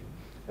traffic,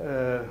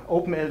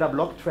 open LDAP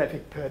log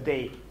traffic per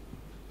day.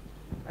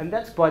 And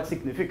that's quite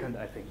significant,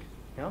 I think.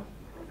 Yeah?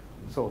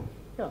 So,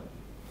 yeah,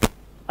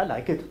 I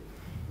like it.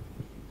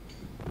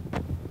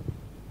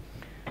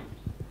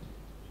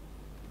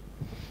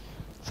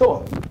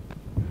 So,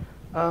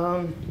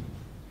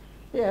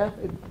 yeah,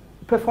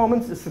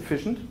 performance is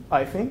sufficient,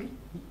 I think,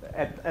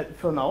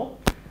 for now.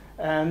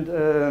 And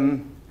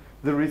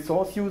the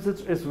resource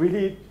usage is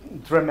really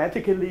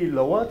dramatically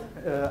lowered.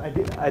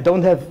 I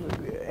don't have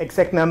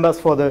exact numbers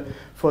for the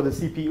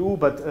CPU,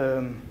 but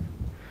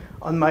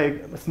on my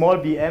small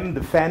VM,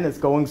 the fan is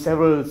going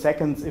several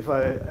seconds if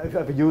I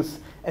use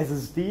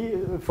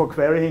SSD for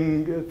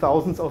querying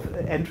thousands of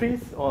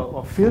entries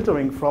or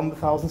filtering from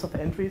thousands of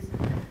entries.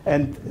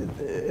 And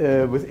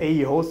with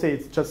aehostd,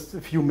 it's just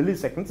a few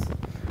milliseconds.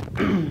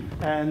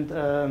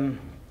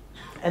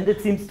 And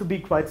it seems to be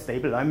quite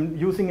stable. I'm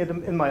using it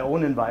in my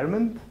own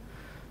environment.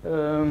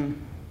 And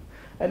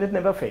it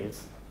never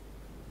fails.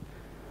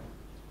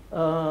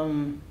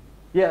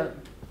 Yeah,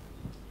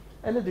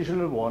 an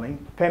additional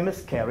warning: PAM is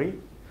scary.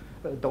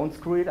 Don't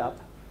screw it up.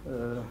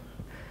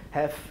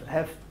 Have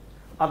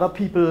other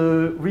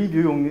people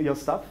reviewing your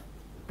stuff,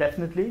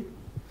 definitely.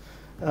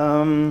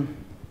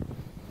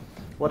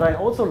 What I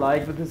also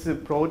like with this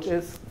approach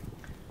is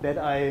that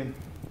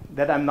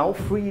I'm now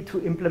free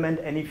to implement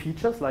any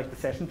features like the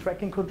session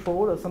tracking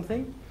control or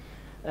something,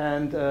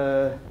 and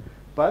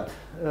but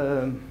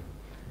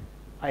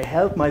I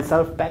held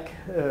myself back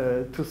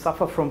to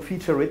suffer from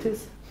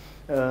featureitis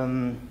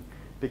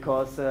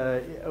because,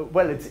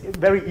 well, it's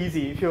very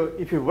easy if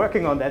you're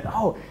working on that.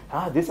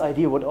 This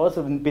idea would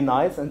also be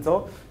nice and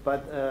so.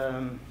 But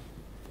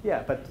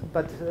yeah,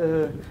 but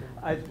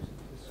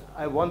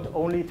I want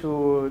only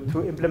to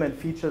implement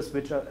features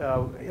which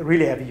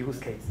really have a use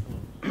case.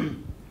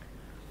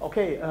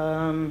 Okay.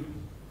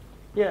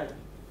 Yeah.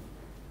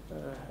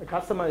 A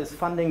customer is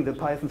funding the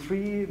Python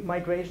 3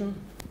 migration.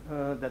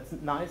 That's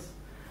nice.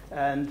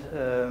 And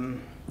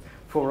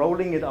for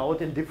rolling it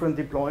out in different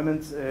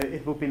deployments,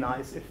 it would be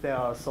nice if there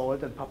are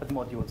Salt and Puppet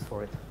modules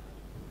for it.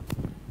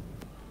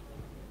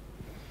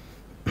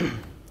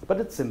 But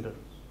it's simple.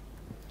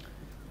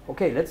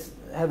 Okay, let's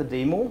have a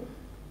demo.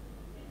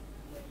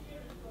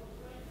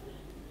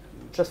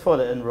 Just for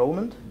the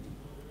enrollment.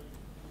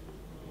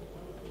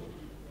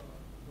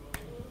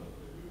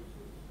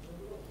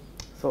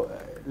 So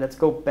let's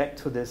go back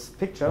to this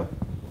picture.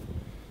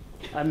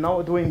 I'm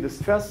now doing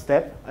this first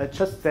step. I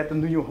just set a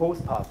new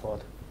host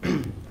password.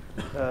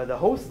 The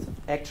host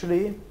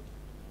actually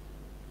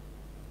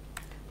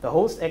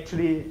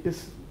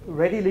is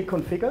readily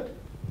configured.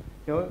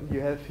 You know, you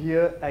have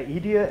here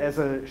Æ-DIR as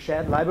a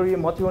shared library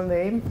module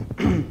name.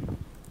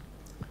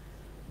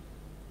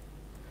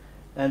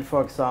 And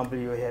for example,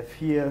 you have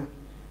here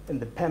in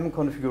the PAM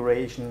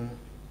configuration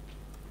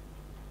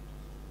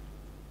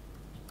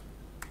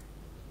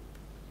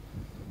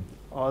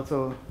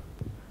also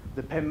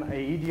the PAM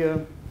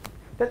Æ-DIR.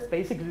 That's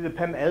basically the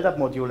PAM LDAP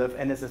module of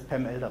NSS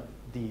PAM LDAP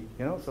D.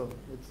 You know, so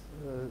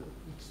it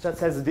just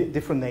has a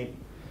different name.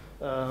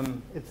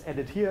 It's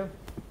added here,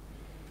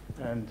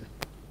 and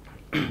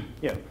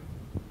yeah.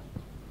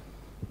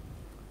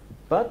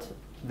 But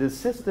the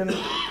system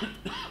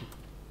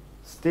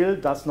still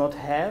does not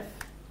have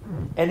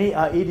any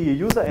Æ-DIR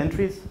user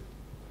entries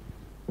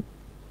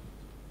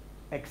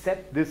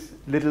except this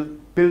little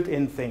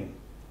built-in thing.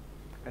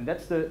 And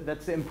that's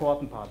the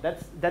important part.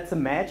 That's a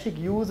magic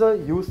user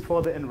used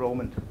for the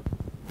enrollment.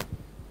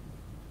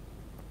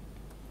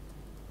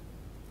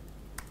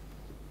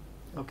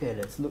 Okay,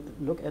 let's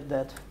look at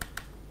that.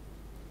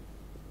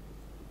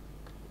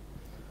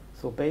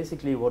 So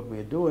basically, what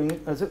we're doing,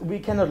 we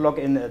cannot log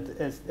in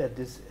as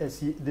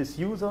this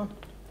user.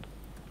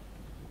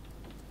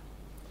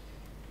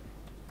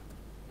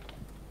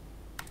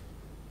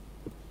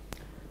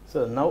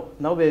 So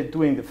now we're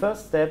doing the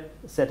first step,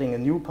 setting a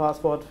new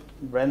password,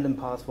 random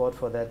password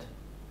for that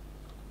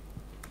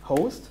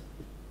host.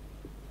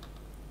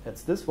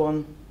 That's this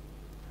one.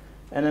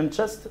 And I'm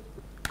just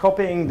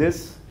copying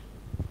this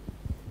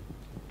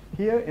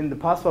here in the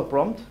password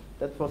prompt.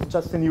 That was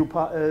just a new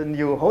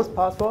host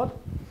password.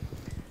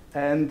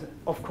 And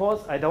of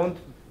course I don't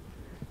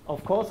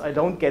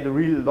get a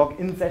real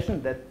login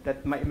session.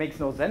 That makes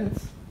no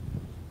sense.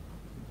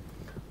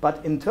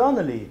 But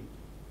internally,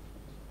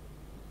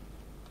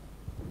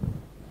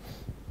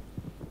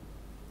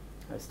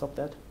 I stop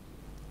that.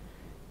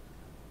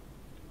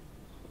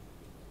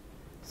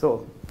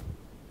 So,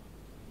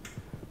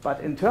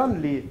 but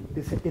internally,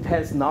 it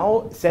has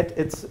now set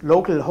its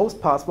local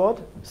host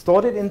password,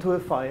 stored it into a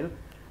file,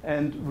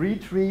 and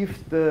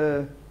retrieved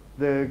the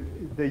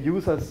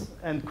users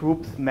and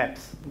groups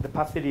maps, the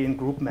password and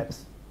group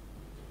maps,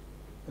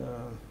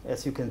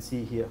 as you can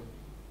see here.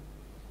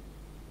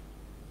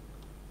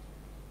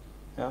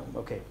 Yeah,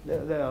 okay.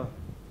 There are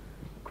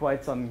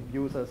quite some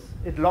users.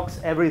 It logs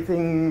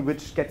everything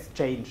which gets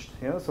changed.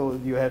 Yeah? So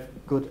you have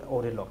good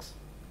audit logs.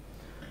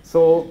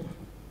 So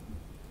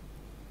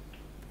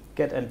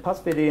get and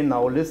password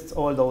now lists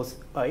all those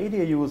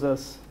Æ-DIR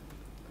users,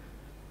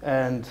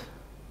 and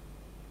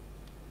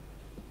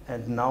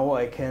now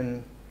I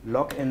can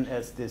log in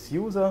as this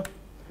user.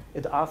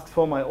 It asks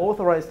for my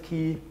authorized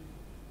key.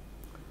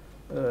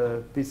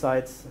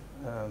 Besides,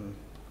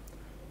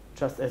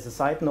 just as a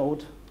side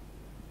note.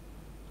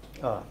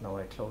 Now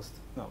I closed.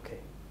 Okay.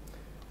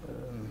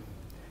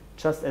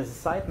 Just as a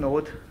side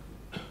note,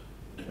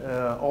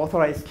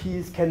 authorized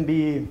keys can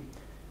be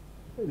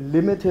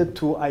limited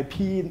to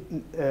IP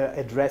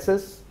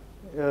addresses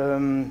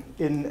in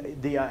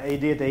the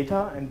Æ-DIR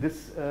data, and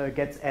this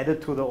gets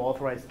added to the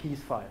authorized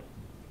keys file.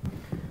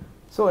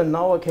 So, and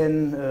now I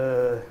can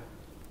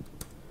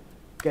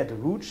get a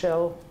root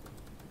shell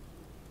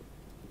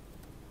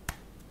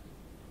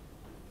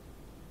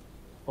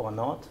or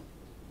not.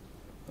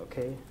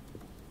 Okay,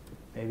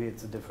 maybe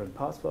it's a different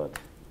password.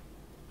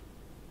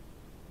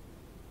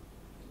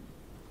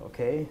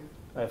 Okay,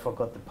 I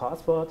forgot the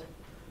password.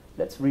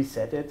 Let's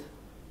reset it.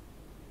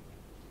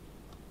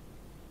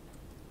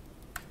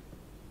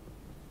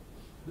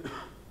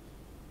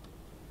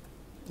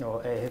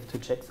 Oh, I have to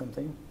check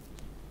something.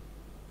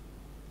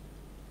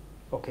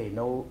 Okay,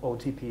 no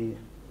OTP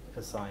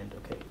assigned.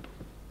 Okay,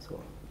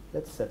 so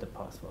let's set a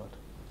password.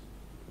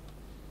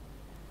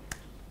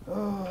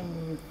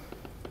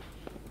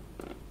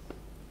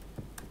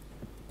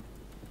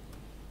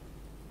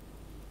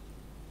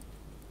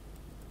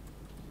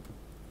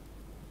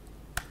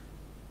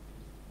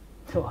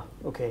 Oh,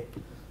 okay.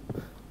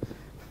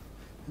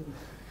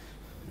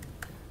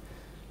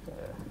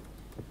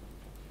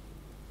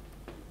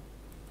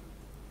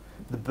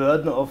 The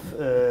burden of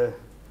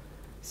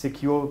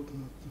secure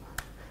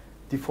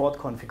default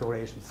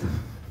configurations.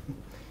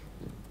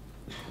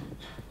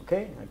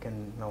 Okay, I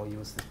can now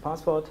use this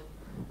password,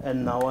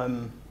 and now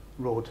I'm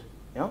root.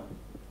 Yeah,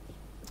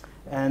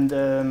 and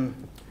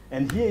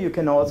here you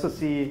can also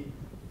see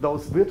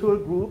those virtual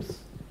groups.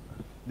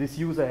 This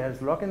user has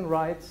login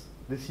rights.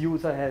 This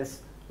user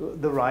has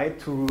the right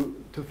to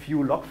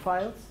view log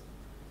files,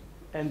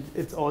 and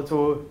it's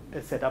also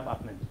a setup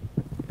admin.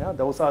 Yeah,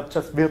 those are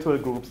just virtual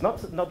groups,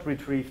 not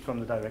retrieved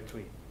from the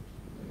directory.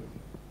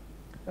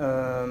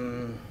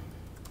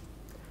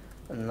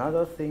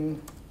 Another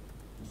thing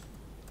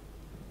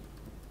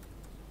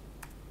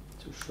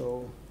to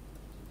show.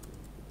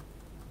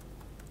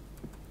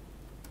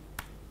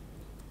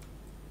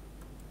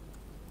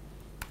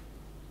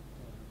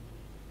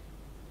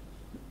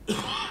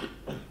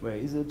 Where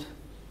is it?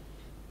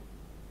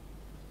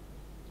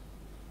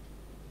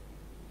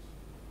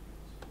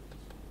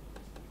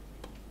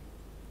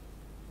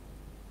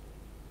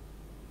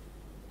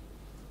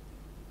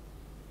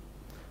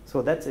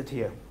 So that's it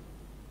here.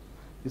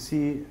 You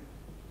see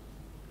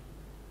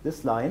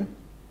this line.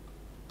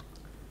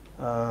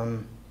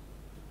 In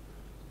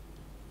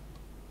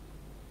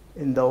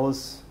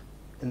those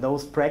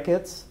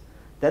brackets,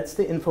 that's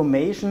the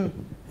information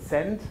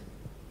sent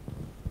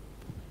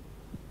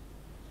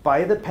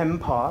by the PAM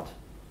part.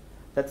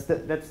 That's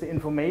the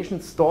information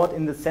stored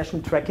in the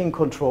session tracking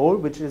control,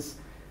 which is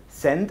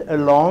sent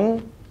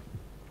along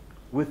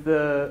with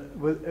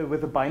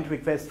the bind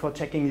request for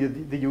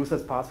checking the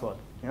user's password.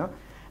 Yeah?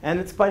 And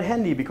it's quite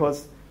handy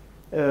because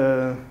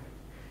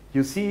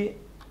you see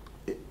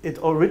it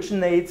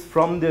originates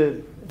from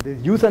the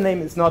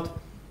username is not,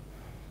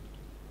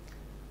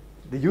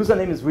 the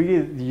username is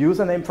really the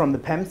username from the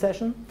PAM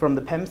session, from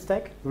the PAM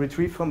stack,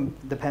 retrieved from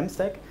the PAM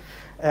stack.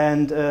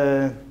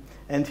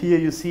 And here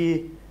you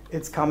see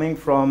it's coming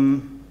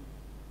from,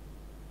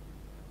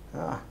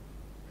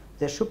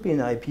 there should be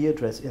an IP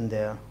address in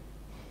there.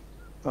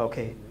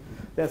 Okay,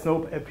 there's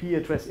no IP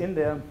address in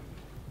there.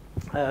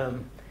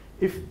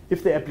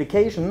 If the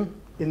application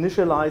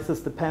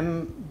initializes the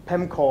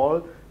PAM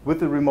call with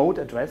the remote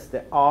address,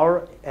 the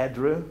R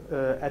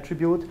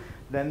attribute,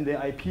 then the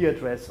IP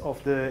address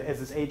of the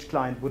SSH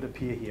client would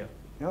appear here.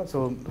 Yeah,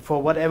 so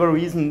for whatever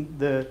reason,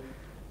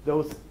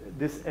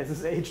 this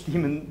SSH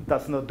daemon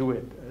does not do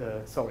it.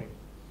 Sorry.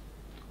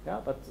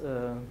 Yeah, but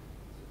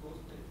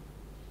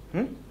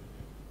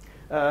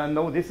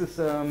no, this is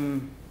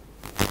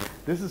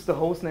the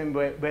host name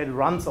where it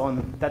runs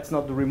on. That's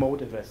not the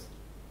remote address.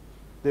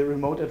 The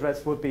remote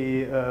address would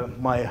be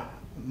my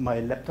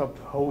laptop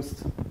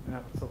host. Yeah,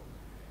 so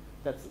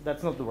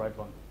that's not the right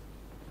one.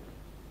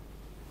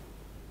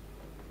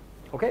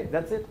 Okay,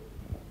 that's it.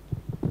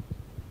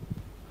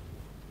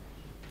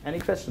 Any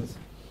questions?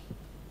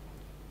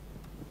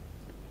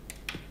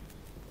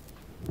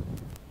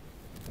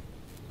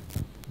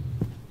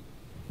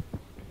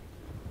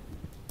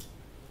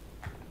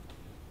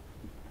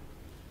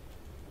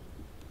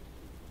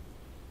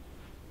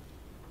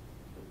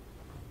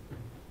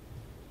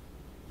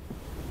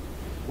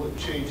 What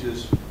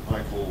changes,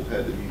 Michael,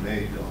 had to be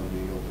made on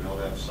the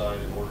OpenLDAP side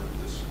in order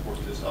to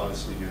support this?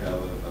 Obviously, you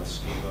have a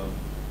schema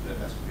that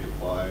has to be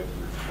applied.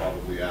 There's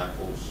probably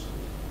ACLs.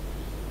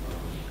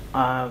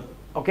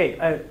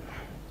 Okay.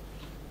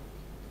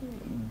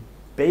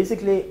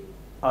 Basically,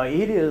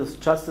 Æ-DIR is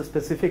just a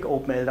specific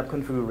OpenLDAP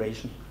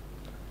configuration,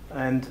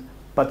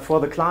 but for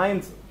the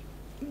clients,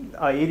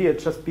 Æ-DIR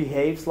just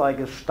behaves like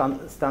a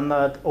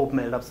standard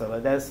OpenLDAP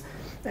server.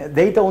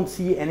 They don't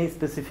see any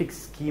specific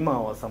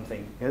schema or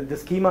something. The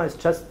schema is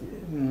just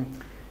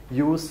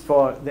used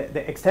for,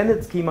 the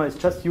extended schema is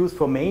just used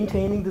for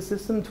maintaining the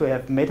system, to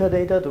have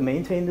metadata to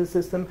maintain the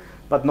system,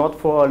 but not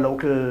for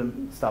local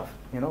stuff.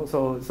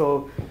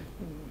 So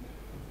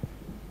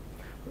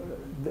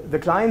the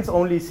clients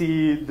only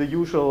see the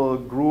usual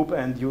group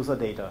and user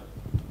data.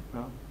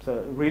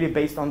 So really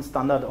based on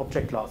standard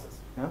object classes.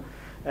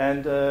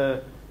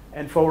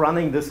 And for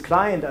running this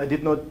client, I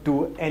did not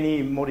do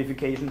any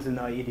modifications in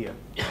Æ-DIR.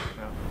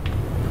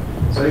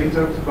 So you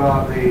talked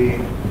about the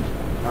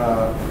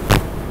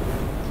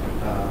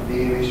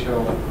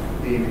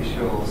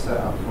initial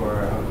setup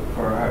for a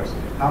host.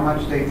 How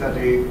much data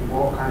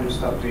what kind of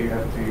stuff do you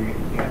have to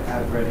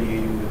have ready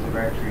in the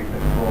directory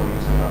before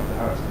you set up the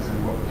host?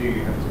 And what do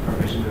you have to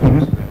provision the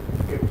host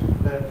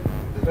with?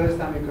 The first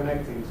time you're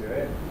connecting to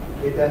it,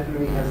 it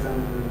definitely has an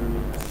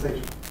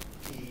SSH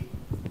key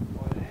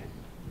on it.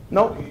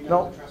 No. Do you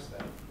No. have to trust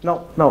that? No.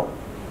 No,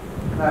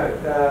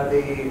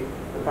 the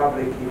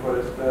public key for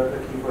the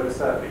key for the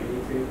server.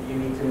 You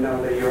need to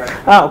know that you're.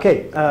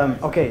 Okay.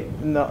 Okay.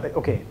 No.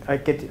 Okay. I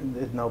get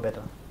it now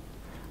better.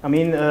 I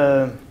mean,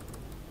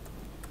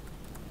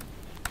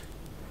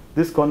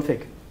 this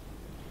config.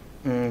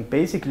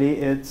 Basically,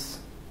 it's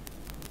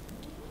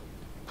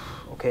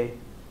okay.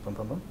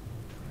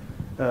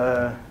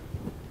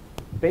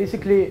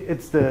 Basically,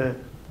 it's the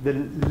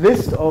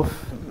list of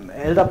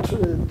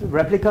LDAP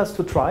replicas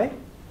to try.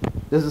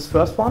 This is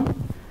first one,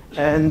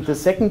 and the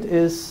second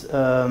is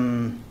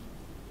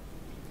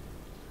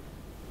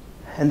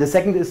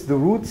the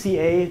root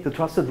CA, the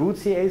trusted root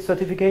CA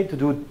certificate to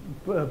do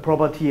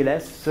proper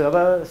TLS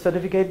server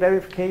certificate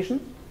verification,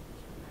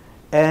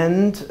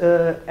 and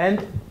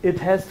it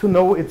has to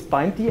know its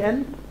bind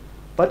DN,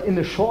 but in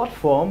a short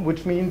form,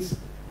 which means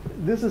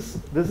this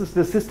is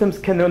the system's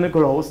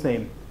canonical host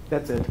name.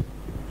 That's it.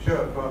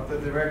 Sure, but the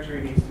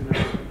directory needs to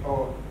know,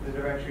 or the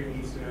directory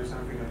needs to know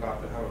something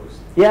about the host.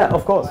 Yeah,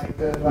 of course. Like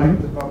the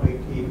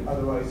public key.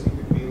 Otherwise, you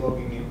could be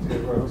logging into a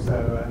rogue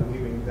server and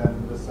leaving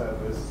then the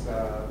servers.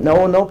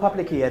 No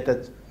public key at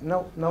that.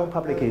 No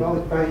public key.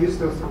 Well, but you're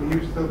still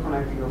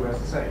connecting over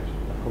SSH.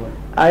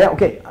 Yeah,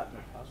 okay.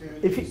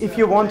 If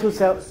you want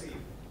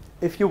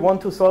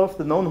to solve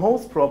the known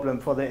host problem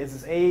for the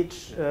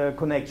SSH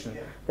connection,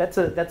 yeah.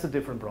 that's a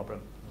different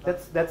problem.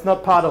 That's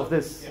not part of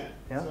this.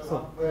 Yeah. So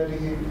where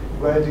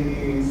do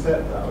you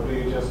set that, or do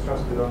you just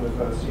trust it on the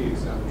first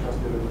use and trust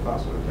it with the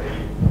password that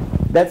you?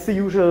 That's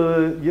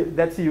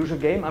the usual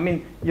game. I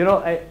mean,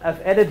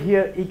 I've added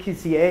here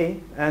EKCA,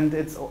 and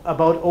it's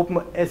about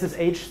open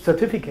SSH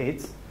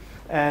certificates,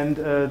 and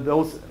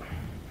those.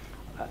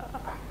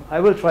 I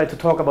will try to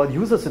talk about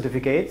user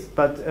certificates,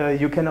 but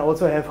you can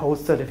also have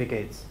host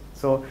certificates.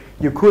 So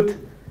you could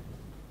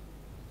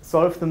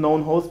solve the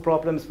known host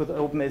problems with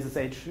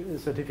OpenSSH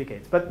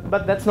certificates. But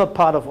that's not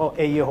part of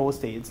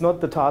aehostd. It's not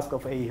the task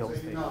of aehostd.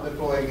 So you're not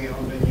deploying it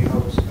on the new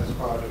host as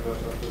part of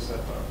the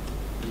setup?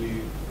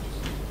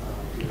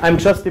 I'm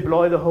just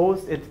deploy the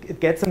host. It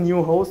gets a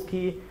new host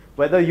key.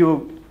 Whether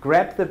you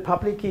grab the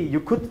public key,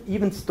 you could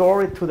even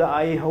store it to the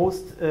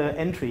aehost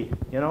entry.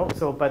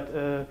 So,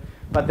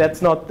 but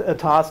that's not a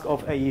task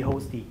of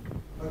aehostd.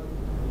 Okay.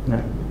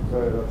 No.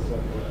 So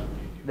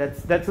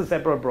That's a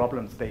separate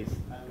problem space.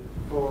 And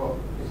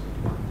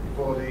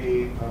for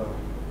the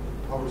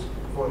host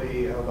for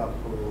the LDAP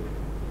pool,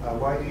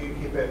 why do you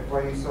keep it?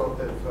 Why you sort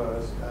it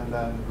first and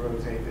then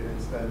rotate it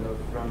instead of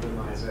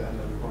randomize it and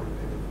then point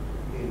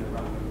it in a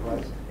random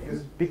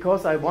place?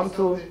 Because I want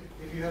to.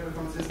 If you have a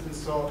consistent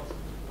sort,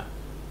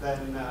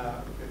 then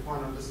if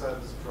one of the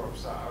servers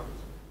drops out,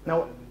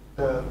 No.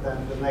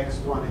 Then the next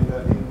one in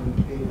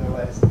the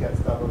list gets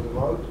double the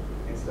load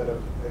instead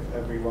of if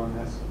everyone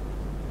has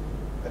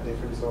a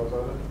different sort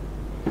of it.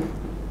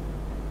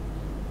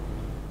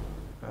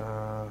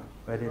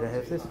 Where did I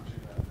have this?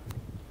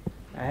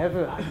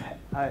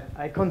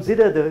 I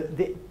consider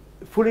the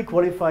fully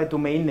qualified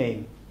domain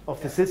name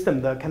of the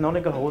system, the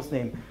canonical host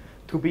name,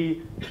 to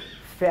be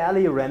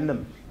fairly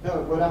random.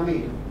 No, what I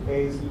mean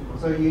is,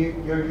 so your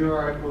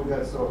URL will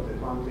get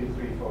sorted, 1, 2,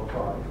 3, 4,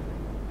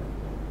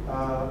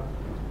 5.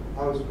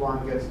 Host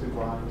 1 gets to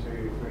 1,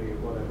 2, 3,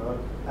 whatever,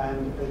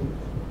 and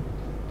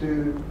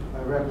do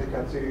a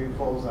replica 2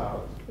 falls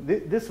out.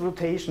 This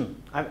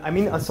rotation, I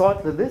mean, I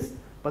sort the list,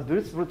 but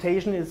this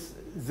rotation is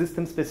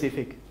system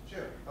specific.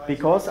 Sure.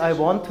 Because I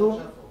want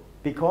to,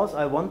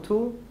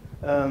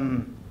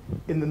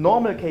 in the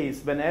normal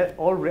case, when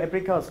all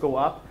replicas go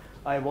up,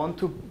 I want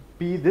to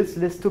be this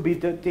list to be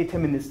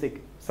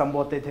deterministic,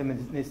 somewhat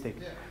deterministic.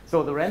 Yeah.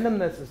 So the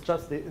randomness is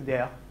just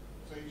there.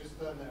 So you just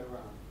turn it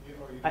around.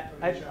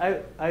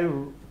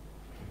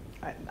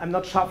 I'm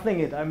not shuffling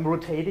it. I'm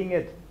rotating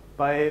it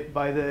by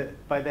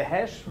the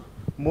hash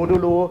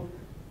modulo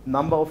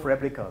number of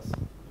replicas.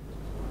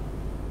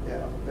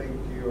 Yeah, I think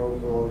you're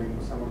overloading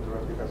some of the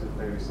replicas in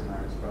various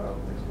scenarios, but I'll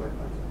explain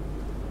that.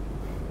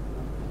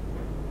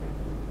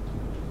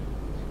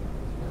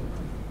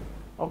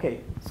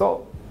 Okay,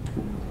 so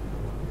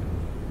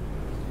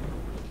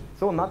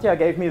Nadja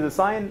gave me the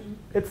sign.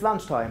 It's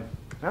lunchtime.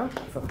 Yeah?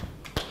 So.